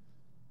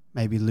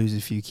 maybe lose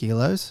a few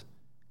kilos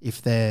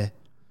if they're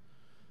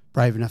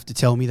brave enough to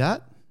tell me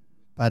that.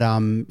 But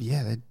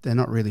they're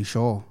not really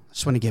sure. I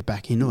just want to get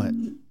back into it.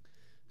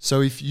 So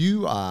if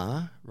you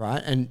are,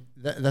 right, and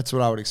that's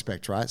what I would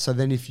expect, right? So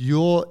then if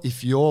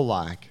you're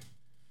like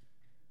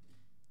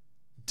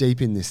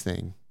deep in this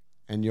thing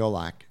and you're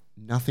like,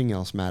 nothing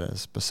else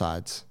matters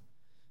besides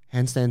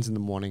handstands in the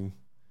morning,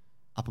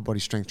 upper body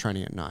strength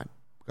training at night.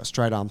 We've got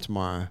straight arm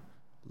tomorrow,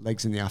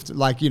 legs in the afternoon.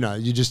 Like, you're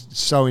just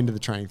so into the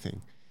training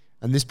thing.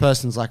 And this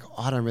person's like,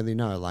 oh, I don't really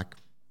know. Like,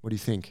 what do you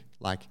think?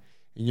 Like,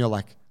 and you're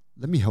like,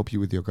 let me help you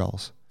with your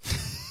goals.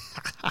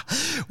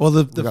 Well,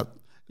 we got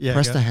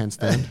press the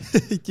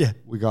handstand. Yeah.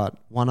 We got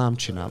one arm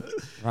chin up,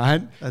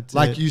 right? That's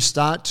like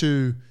it.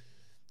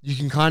 You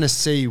can kind of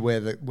see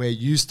where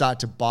you start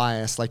to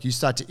bias, like you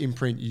start to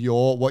imprint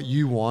what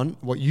you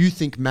want, what you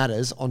think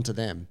matters onto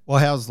them. Well,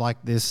 how's like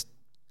this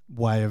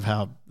way of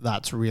how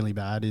that's really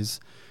bad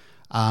is,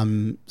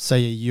 say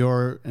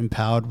you're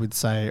empowered with,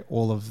 say,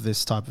 all of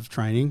this type of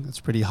training. It's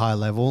pretty high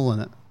level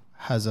and it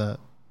has a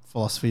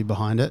philosophy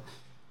behind it.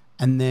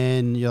 And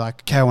then you're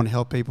like, okay, I want to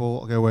help people.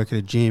 I'll go work at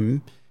a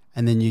gym.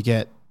 And then you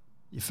get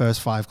your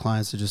first 5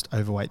 clients are just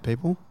overweight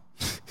people.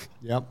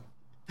 Yep.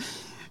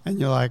 And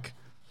you're like,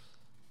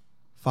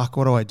 fuck,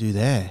 what do I do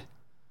there?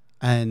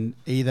 and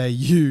either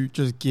you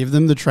just give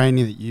them the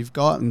training that you've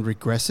got and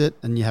regress it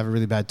and you have a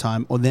really bad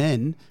time, or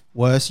then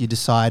worse, you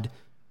decide,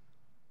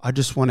 I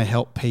just want to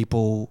help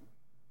people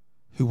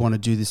who want to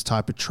do this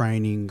type of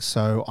training,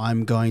 so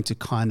I'm going to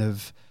kind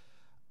of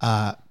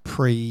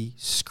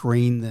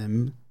pre-screen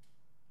them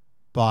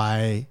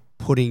by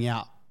putting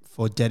out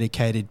for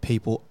dedicated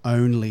people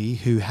only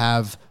who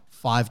have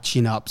 5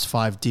 chin-ups,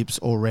 5 dips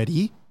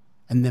already,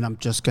 and then I'm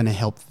just going to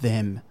help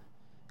them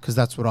because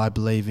that's what I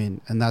believe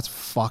in, and that's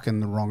fucking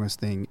the wrongest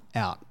thing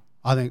out.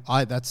 I think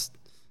that's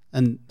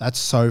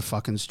so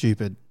fucking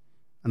stupid,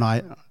 and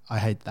I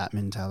hate that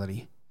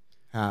mentality.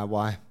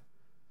 Why?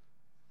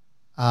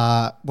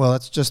 Well,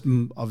 that's just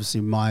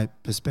obviously my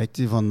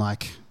perspective on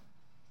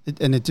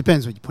and it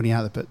depends what you're putting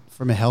out there, but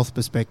from a health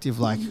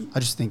perspective, I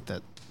just think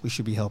that we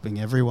should be helping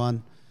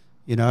everyone.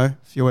 You know,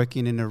 if you're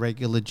working in a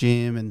regular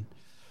gym, and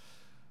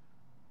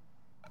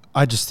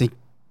I just think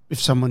if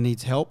someone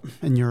needs help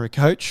and you're a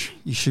coach,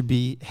 you should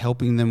be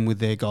helping them with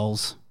their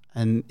goals.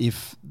 And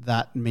if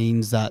that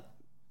means that,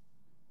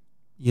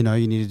 you know,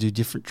 you need to do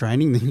different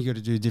training, then you got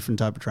to do a different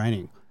type of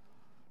training.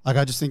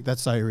 I just think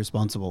that's so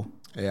irresponsible.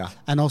 Yeah.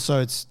 And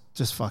also it's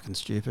just fucking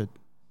stupid.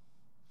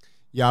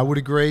 Yeah, I would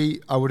agree.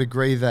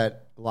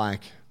 That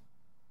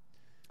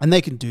and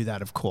they can do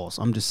that, of course.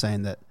 I'm just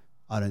saying that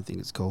I don't think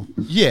it's cool.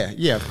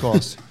 Yeah, of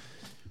course.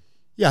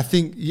 I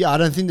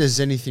don't think there's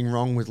anything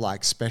wrong with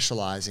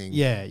specializing.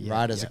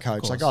 Right, as a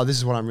coach, this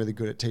is what I'm really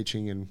good at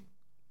teaching,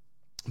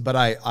 but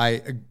I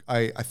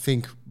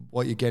think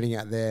what you're getting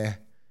at there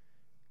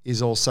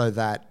is also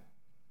that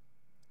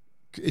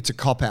it's a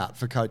cop out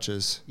for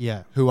coaches.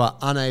 Yeah. Who are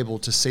unable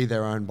to see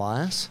their own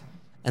bias,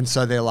 and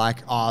so they're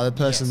like, the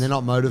person, they're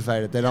not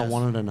motivated, they don't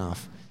want it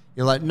enough.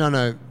 You're like,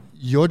 no,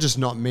 you're just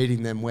not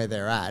meeting them where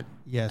they're at.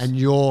 Yes. And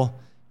you're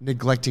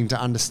neglecting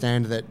to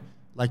understand that,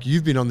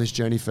 you've been on this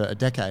journey for a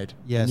decade.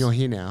 Yes. And you're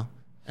here now,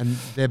 and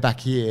they're back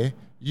here.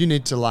 You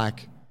need to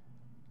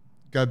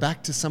go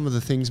back to some of the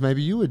things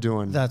maybe you were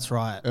doing. That's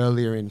right.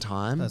 Earlier in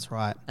time. That's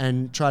right.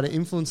 And try to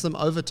influence them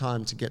over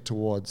time to get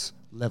towards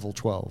level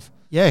 12.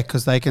 Yeah,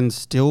 because they can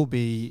still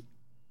be,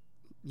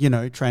 you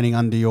know, training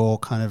under your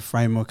kind of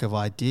framework of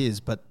ideas.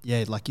 But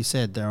yeah, like you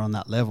said, they're on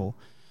that level.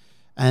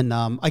 And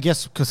I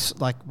guess because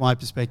my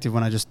perspective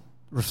when I just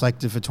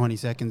reflected for 20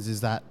 seconds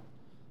is that,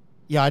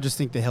 I just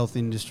think the health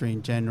industry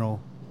in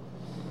general,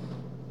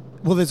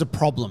 well, there's a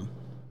problem.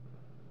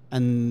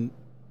 And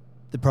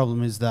the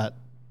problem is that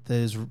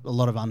there's a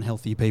lot of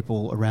unhealthy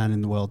people around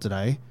in the world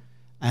today.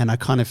 And I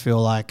kind of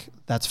feel like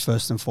that's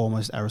first and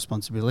foremost our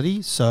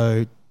responsibility.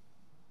 So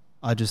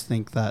I just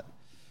think that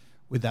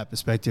with that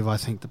perspective, I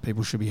think that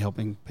people should be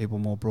helping people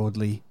more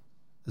broadly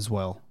as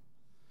well.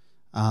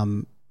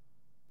 Anyway,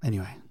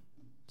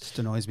 it just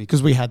annoys me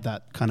because we had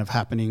that kind of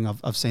happening.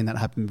 I've seen that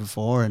happen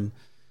before, and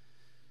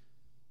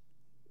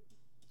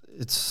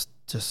it's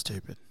just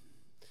stupid.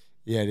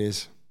 Yeah, it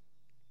is.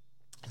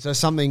 So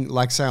something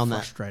say on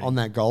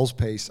that goals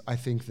piece, I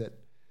think that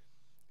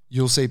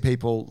you'll see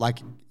people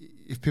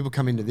if people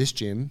come into this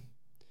gym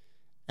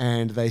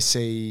and they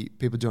see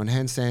people doing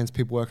handstands,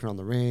 people working on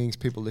the rings,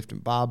 people lifting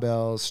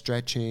barbells,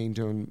 stretching,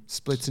 doing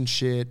splits and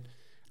shit.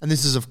 And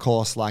this is, of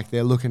course,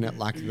 they're looking at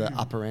the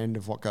upper end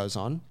of what goes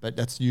on, but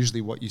that's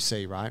usually what you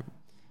see, right?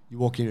 You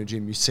walk into a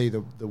gym, you see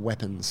the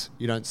weapons.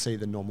 You don't see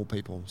the normal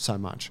people so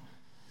much.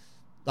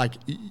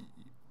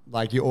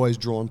 You're always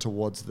drawn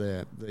towards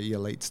the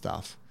elite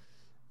stuff.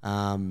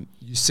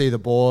 You see the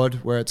board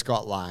where it's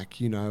got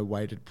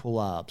weighted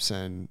pull-ups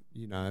and,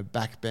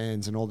 back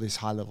bends and all this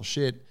high-level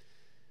shit.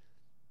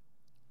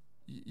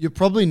 You're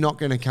probably not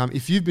going to come,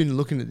 if you've been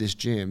looking at this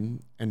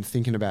gym and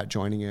thinking about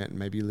joining it, and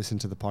maybe you listen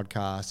to the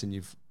podcast and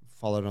you've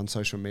followed on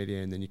social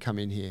media and then you come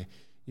in here,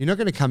 you're not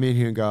going to come in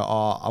here and go,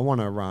 I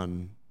want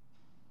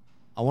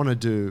to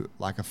do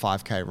a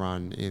 5K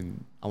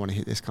run I want to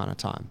hit this kind of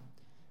time.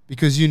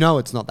 Because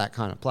it's not that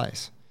kind of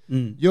place.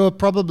 Mm. You're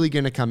probably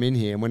going to come in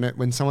here and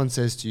when someone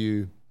says to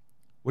you,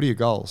 what are your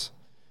goals?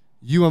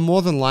 You are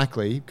more than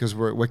likely, because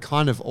we're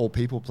kind of all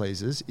people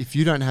pleasers, if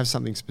you don't have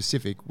something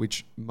specific,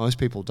 which most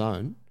people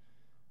don't,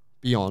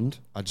 beyond,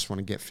 I just want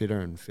to get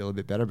fitter and feel a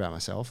bit better about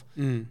myself,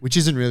 which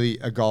isn't really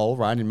a goal,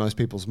 right? In most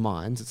people's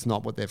minds, it's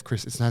not what it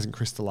hasn't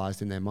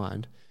crystallized in their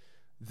mind.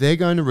 They're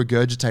going to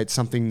regurgitate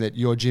something that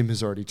your gym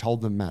has already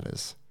told them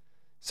matters.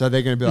 So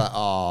they're going to be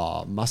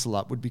like, muscle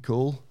up would be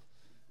cool.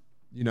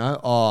 Kind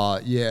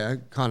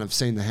of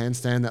seen the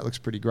handstand. That looks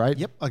pretty great.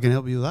 Yep, I can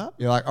help you with that.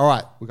 You're like, all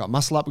right, we got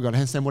muscle up, we got a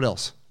handstand. What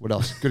else?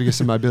 Got to get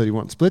some mobility. You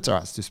want splits? All right,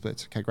 let's do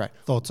splits. Okay, great.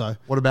 Thought so.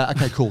 What about,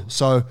 okay, cool.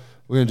 So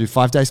we're going to do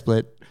 5-day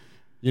split,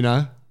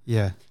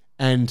 Yeah.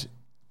 And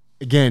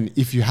again,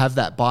 if you have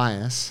that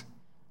bias,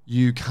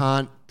 you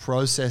can't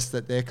process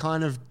that they're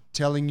kind of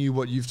telling you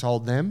what you've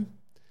told them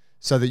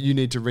so that you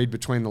need to read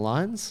between the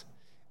lines.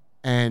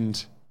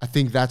 And I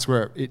think that's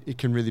where it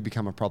can really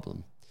become a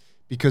problem.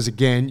 Because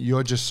again,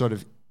 you're just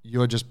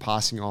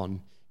passing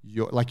on,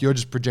 you're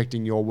just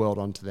projecting your world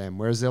onto them.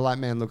 Whereas they're like,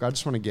 man, look, I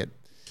just want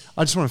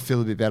to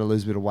feel a bit better,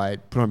 lose a bit of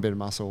weight, put on a bit of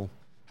muscle,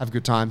 have a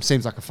good time.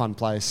 Seems like a fun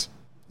place.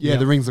 Yeah,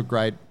 the rings look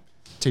great.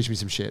 Teach me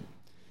some shit.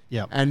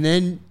 Yeah. And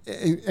then,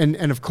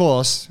 and of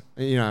course,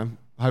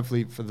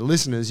 hopefully for the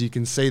listeners, you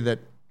can see that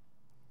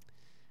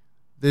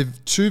there's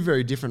two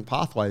very different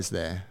pathways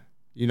there.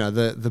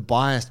 The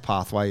biased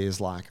pathway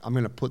is like, I'm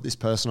going to put this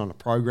person on a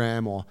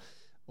program or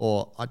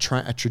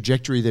a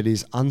trajectory that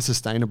is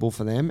unsustainable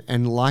for them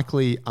and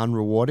likely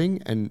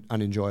unrewarding and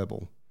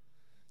unenjoyable.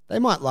 They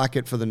might like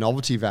it for the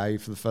novelty value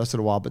for the first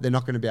little while, but they're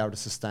not going to be able to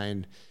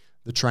sustain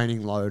the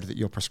training load that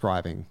you're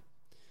prescribing.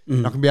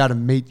 Not going to be able to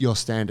meet your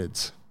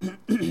standards.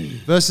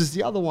 Versus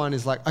the other one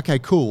is like, okay,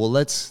 cool. Well,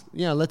 let's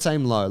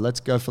aim low. Let's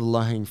go for the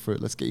low-hanging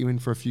fruit. Let's get you in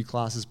for a few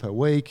classes per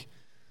week.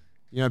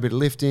 A bit of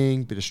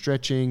lifting, bit of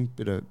stretching,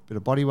 bit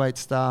of body weight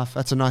stuff.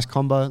 That's a nice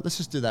combo. Let's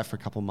just do that for a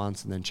couple of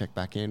months and then check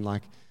back in.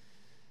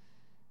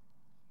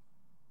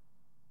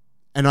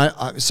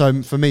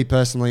 So for me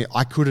personally,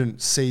 I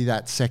couldn't see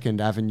that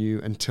second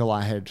avenue until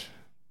I had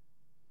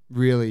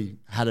really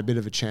had a bit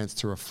of a chance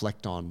to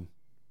reflect on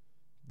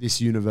this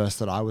universe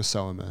that I was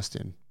so immersed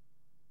in.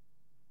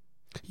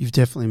 You've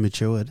definitely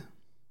matured.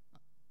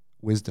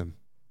 Wisdom.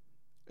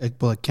 It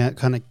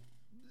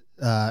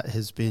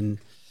has been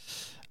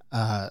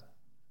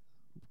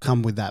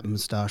come with that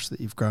moustache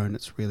that you've grown.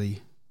 It's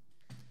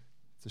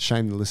a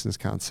shame the listeners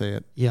can't see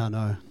it. Yeah, I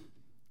know.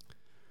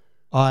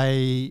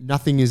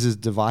 Nothing is as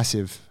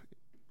divisive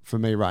for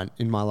me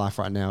in my life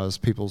right now as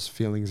people's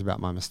feelings about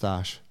my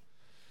moustache.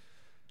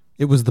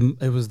 It was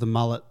the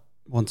mullet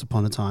once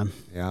upon a time.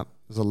 Yeah, it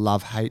was a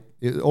love-hate.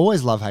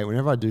 Always love-hate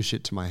whenever I do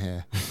shit to my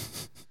hair.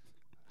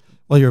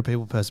 Well, you're a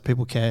people person.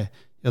 People care.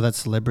 You're that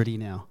celebrity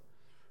now.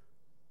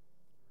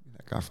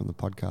 That guy from the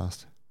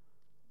podcast.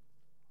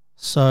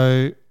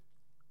 So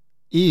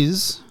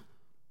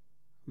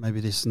maybe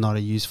this is not a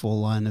useful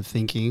line of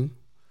thinking.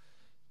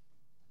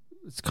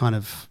 It's kind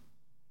of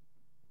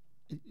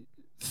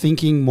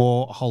thinking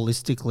more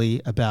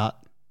holistically about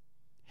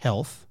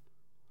health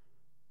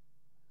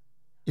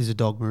is a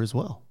dogma as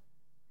well.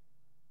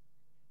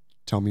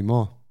 Tell me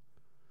more.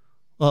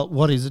 Well,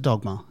 what is a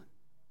dogma?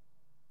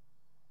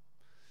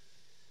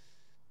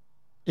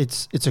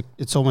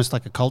 It's almost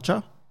like a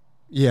culture.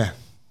 Yeah.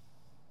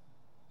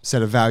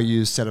 Set of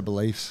values, set of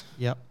beliefs.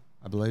 Yep.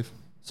 I believe.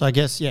 So I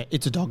guess,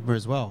 it's a dogma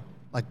as well.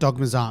 Like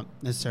dogmas aren't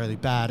necessarily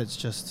bad. It's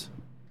just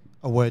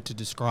a word to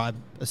describe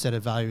a set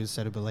of values, a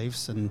set of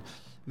beliefs, and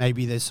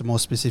maybe there's some more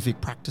specific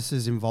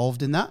practices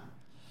involved in that.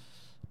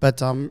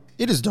 But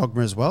it is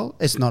dogma as well.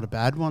 It's not a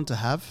bad one to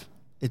have.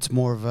 It's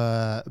more of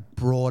a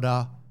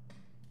broader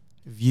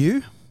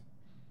view.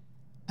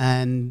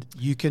 And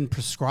you can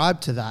prescribe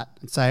to that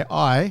and say,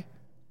 I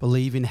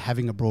believe in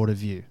having a broader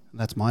view.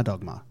 That's my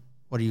dogma.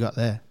 What do you got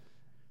there?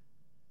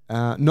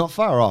 Not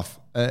far off.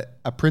 A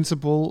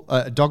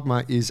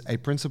dogma is a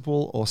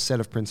principle or set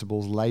of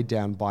principles laid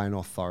down by an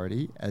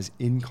authority as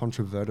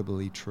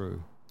incontrovertibly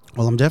true.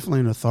 Well, I'm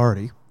definitely an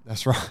authority.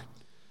 That's right.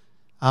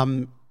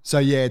 So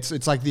yeah,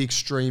 it's like the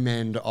extreme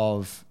end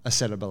of a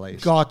set of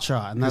beliefs.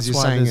 Gotcha. And that's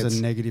why there's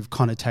a negative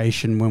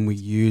connotation when we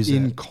use it.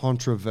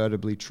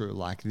 Incontrovertibly true.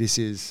 Like this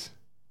is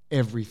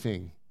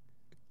everything.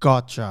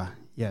 Gotcha.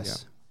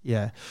 Yes.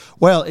 Yeah.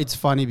 Well, it's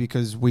funny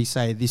because we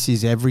say this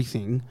is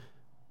everything,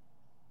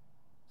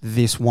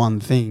 this one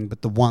thing,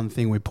 but the one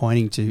thing we're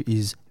pointing to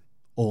is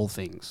all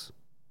things.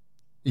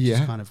 Yeah.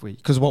 It's kind of weird.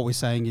 Because what we're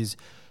saying is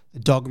the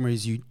dogma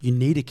is you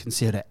need to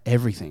consider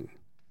everything.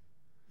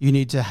 You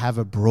need to have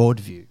a broad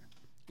view.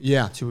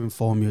 Yeah. To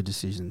inform your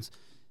decisions.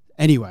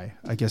 Anyway,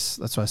 I guess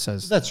that's what it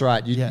says. That's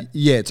right.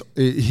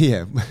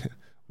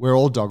 We're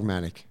all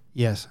dogmatic.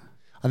 Yes.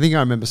 I think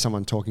I remember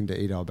someone talking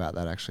to Ito about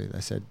that actually.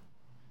 They said,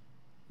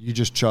 you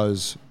just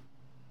chose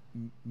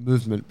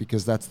movement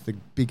because that's the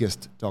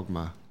biggest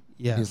dogma.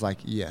 Yeah. He's like,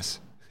 yes.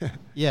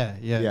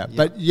 Yeah.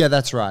 But yeah,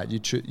 that's right.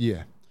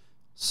 Yeah.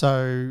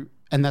 So,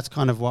 and that's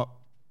kind of what,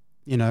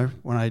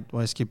 when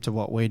I skip to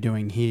what we're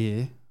doing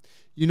here.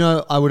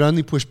 I would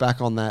only push back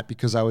on that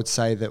because I would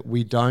say that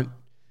we don't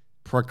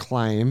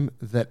proclaim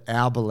that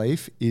our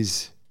belief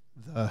is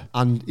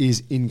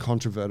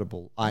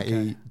incontrovertible,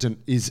 i.e.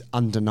 is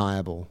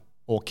undeniable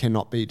or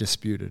cannot be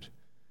disputed.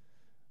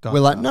 We're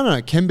like, no,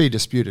 it can be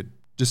disputed.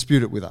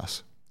 Dispute it with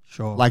us.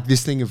 Sure. Like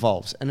this thing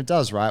evolves. And it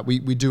does, right? We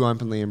do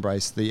openly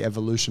embrace the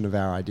evolution of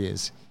our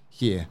ideas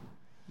here.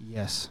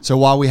 Yes. So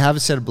while we have a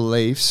set of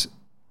beliefs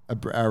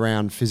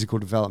around physical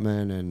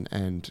development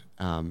and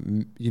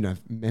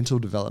mental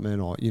development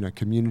or,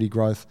 community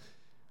growth,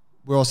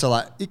 we're also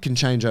like, it can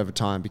change over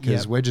time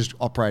because we're just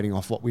operating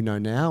off what we know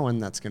now and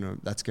that's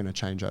gonna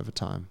change over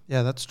time.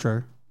 Yeah, that's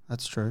true.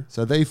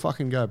 So there you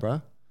fucking go,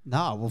 bro.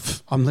 Nah, well,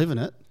 I'm living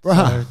it.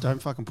 Bruh. So don't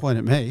fucking point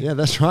at me. Yeah,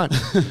 that's right.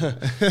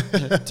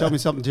 Tell me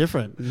something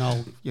different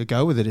and you'll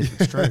go with it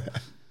if it's true.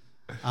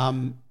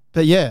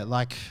 But yeah,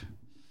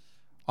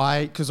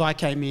 because I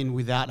came in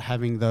without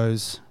having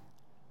those,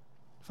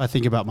 if I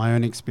think about my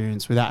own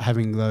experience, without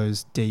having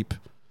those deep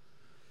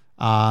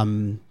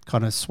kind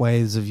of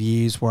swathes of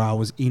years where I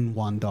was in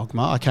one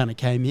dogma. I kind of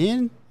came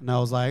in and I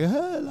was like,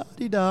 hey,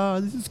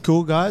 la-di-da, this is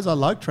cool, guys. I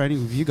like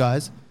training with you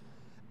guys.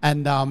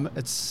 And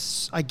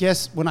it's, I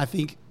guess, when I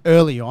think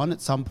early on,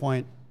 at some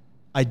point,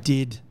 I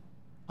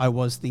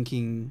was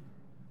thinking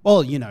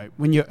Well, you know,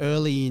 when you're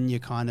early in your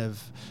kind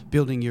of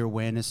building your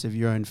awareness of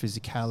your own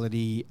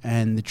physicality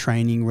and the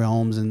training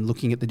realms and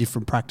looking at the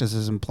different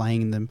practices and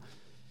playing in them,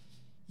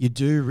 you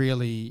do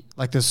really,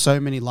 like there's so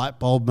many light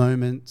bulb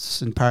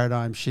moments and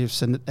paradigm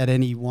shifts, and at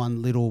any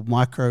one little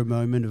micro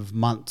moment of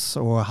months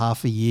or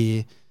half a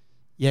year,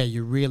 yeah,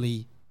 you're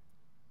really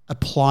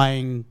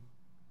applying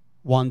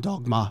one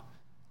dogma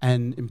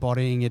and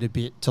embodying it a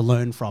bit to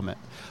learn from it.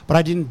 But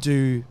I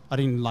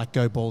didn't like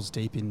go balls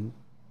deep in,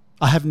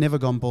 I have never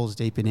gone balls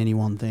deep in any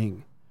one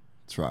thing.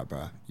 That's right,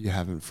 bro. You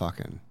haven't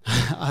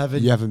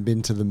You haven't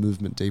been to the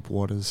movement deep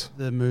waters.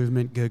 The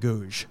movement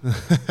gagouge.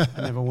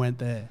 I never went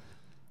there.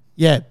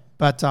 Yeah,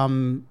 but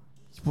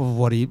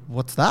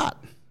what's that?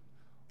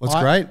 What's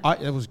great?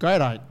 It was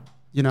great. I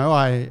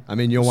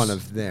mean, you're one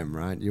of them,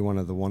 right? You're one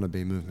of the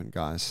wannabe movement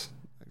guys.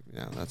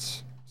 Yeah,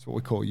 that's what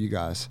we call you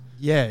guys.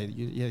 Yeah,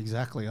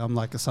 exactly. I'm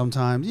like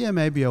sometimes,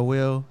 maybe I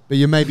will. But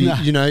you maybe,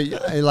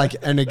 like,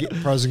 and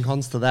again, pros and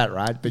cons to that,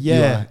 right? But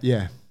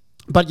yeah.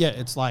 But yeah,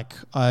 it's like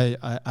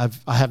I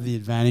have the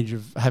advantage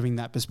of having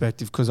that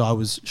perspective because I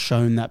was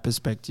shown that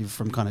perspective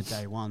from kind of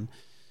day one,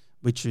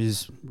 which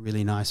is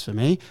really nice for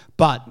me.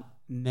 But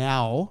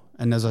now,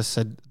 and as I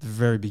said at the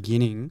very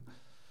beginning,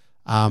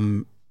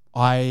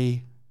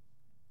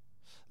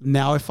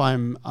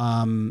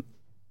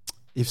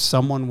 if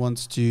someone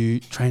wants to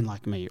train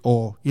like me,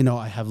 or,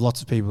 I have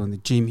lots of people in the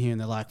gym here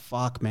and they're like,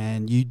 fuck,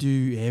 man, you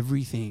do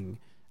everything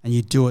and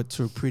you do it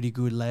to a pretty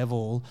good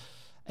level.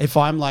 If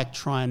I'm like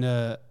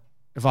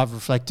if I've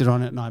reflected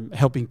on it and I'm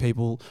helping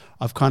people,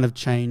 I've kind of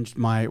changed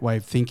my way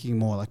of thinking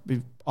more. Like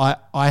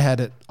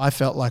I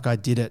felt like I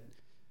did it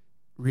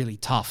really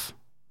tough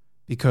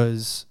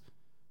because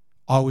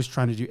I was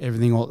trying to do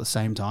everything all at the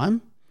same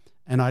time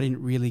and I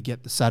didn't really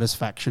get the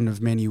satisfaction of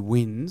many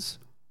wins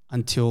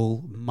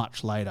until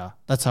much later.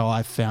 That's how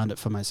I found it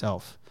for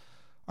myself.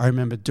 I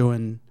remember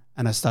and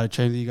I started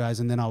training with you guys,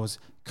 and then I was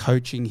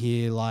coaching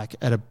here like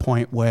at a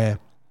point where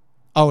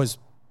I was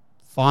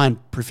fine,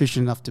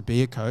 proficient enough to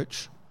be a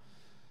coach,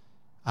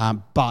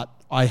 but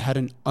I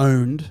hadn't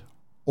owned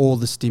all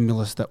the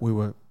stimulus that we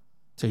were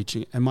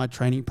teaching. And my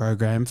training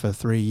program for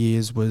 3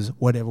 years was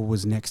whatever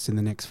was next in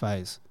the next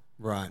phase.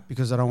 Right.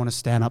 Because I don't want to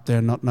stand up there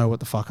and not know what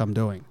the fuck I'm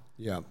doing.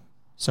 Yeah.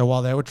 So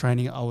while they were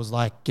training, I was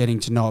like getting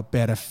to know it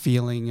better,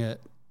 feeling it,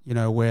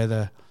 where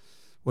the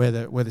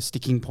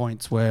sticking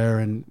points were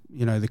and,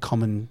 the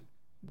common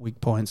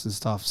weak points and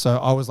stuff. So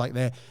I was like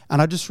there,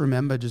 and I just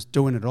remember just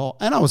doing it all,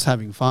 and I was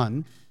having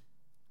fun,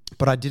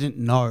 but I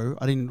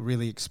didn't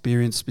really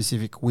experience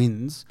specific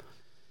wins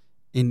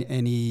in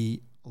any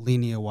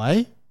linear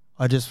way.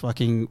 I just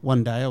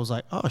one day I was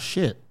like, oh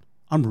shit,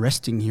 I'm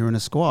resting here in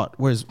a squat.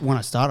 Whereas when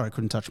I started, I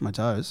couldn't touch my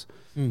toes.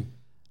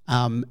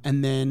 And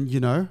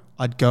then,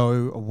 I'd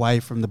go away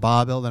from the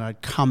barbell, then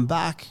I'd come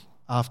back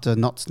after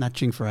not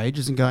snatching for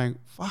ages and going,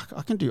 fuck,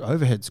 I can do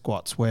overhead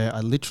squats where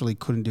I literally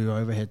couldn't do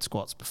overhead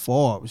squats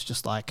before. It was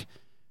just like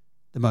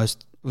it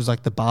was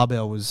like the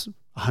barbell was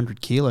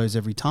 100 kilos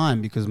every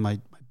time because my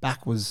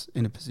back was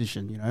in a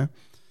position,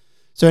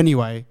 So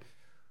anyway,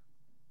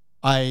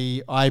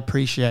 I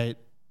appreciate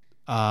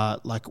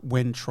like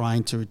when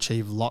trying to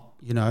achieve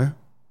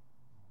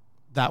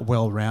that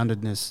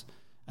well-roundedness,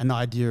 an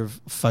idea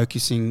of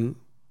focusing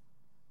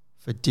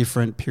for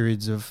different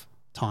periods of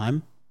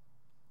time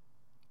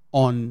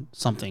on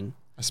something.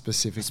 A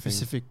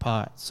specific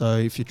part. So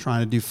if you're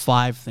trying to do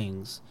 5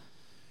 things,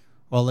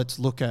 well, let's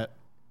look at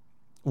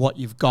what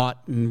you've got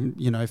and,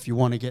 if you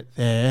want to get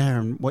there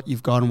and what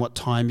you've got and what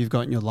time you've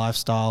got in your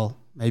lifestyle.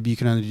 Maybe you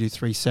can only do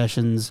 3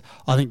 sessions.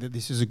 I think that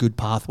this is a good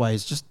pathway.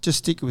 Just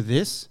stick with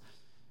this.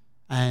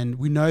 And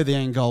we know the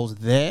end goal's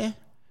there,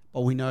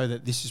 but we know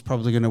that this is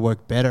probably going to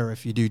work better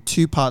if you do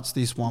 2 parts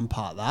this, 1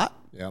 part that.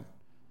 Yep.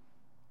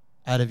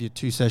 Out of your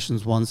 2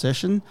 sessions, 1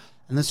 session.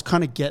 And let's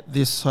kind of get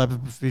this type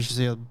of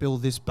proficiency,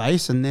 build this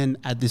base, and then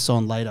add this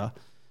on later.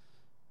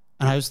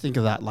 And I just think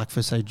of that, like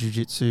for, say,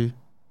 jiu-jitsu,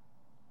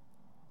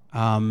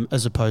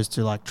 as opposed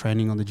to like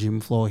training on the gym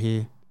floor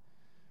here.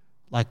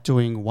 Like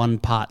doing 1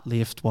 part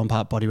lift, 1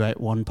 part bodyweight,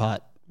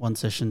 1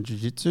 session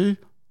jiu-jitsu.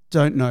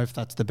 Don't know if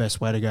that's the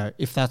best way to go.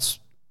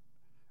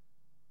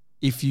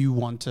 If you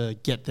want to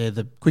get there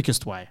the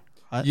quickest way.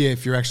 Right? Yeah,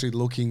 if you're actually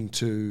looking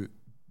to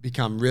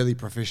become really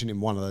proficient in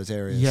one of those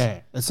areas.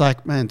 Yeah. It's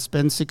like, man,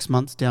 spend 6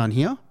 months down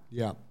here.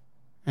 Yeah.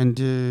 And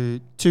do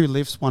 2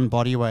 lifts, 1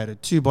 bodyweight, or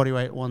 2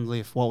 bodyweight, 1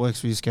 lift. What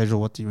works for your schedule?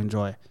 What do you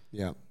enjoy?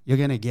 Yeah. You're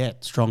going to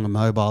get strong and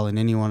mobile in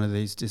any one of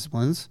these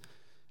disciplines.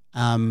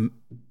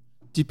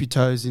 Dip your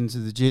toes into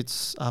the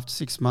jits after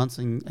 6 months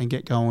and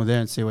get going with there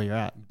and see where you're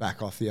at.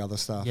 Back off the other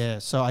stuff. Yeah.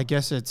 So I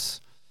guess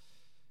it's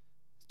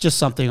just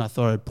something I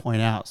thought I'd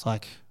point out. It's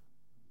like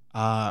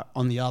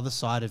on the other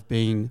side of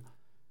being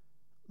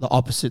the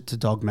opposite to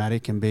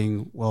dogmatic and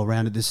being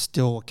well-rounded, there's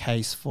still a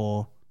case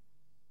for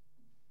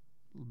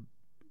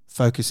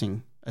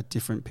focusing at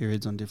different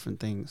periods on different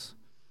things,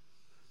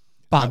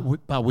 but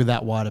with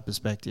that wider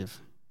perspective.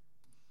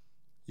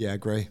 Yeah,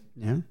 agree.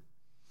 Yeah.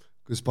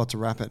 Good spot to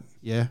wrap it.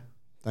 Yeah.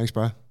 Thanks,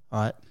 bro. All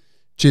right.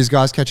 Cheers,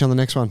 guys. Catch you on the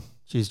next one.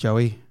 Cheers,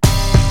 Joey.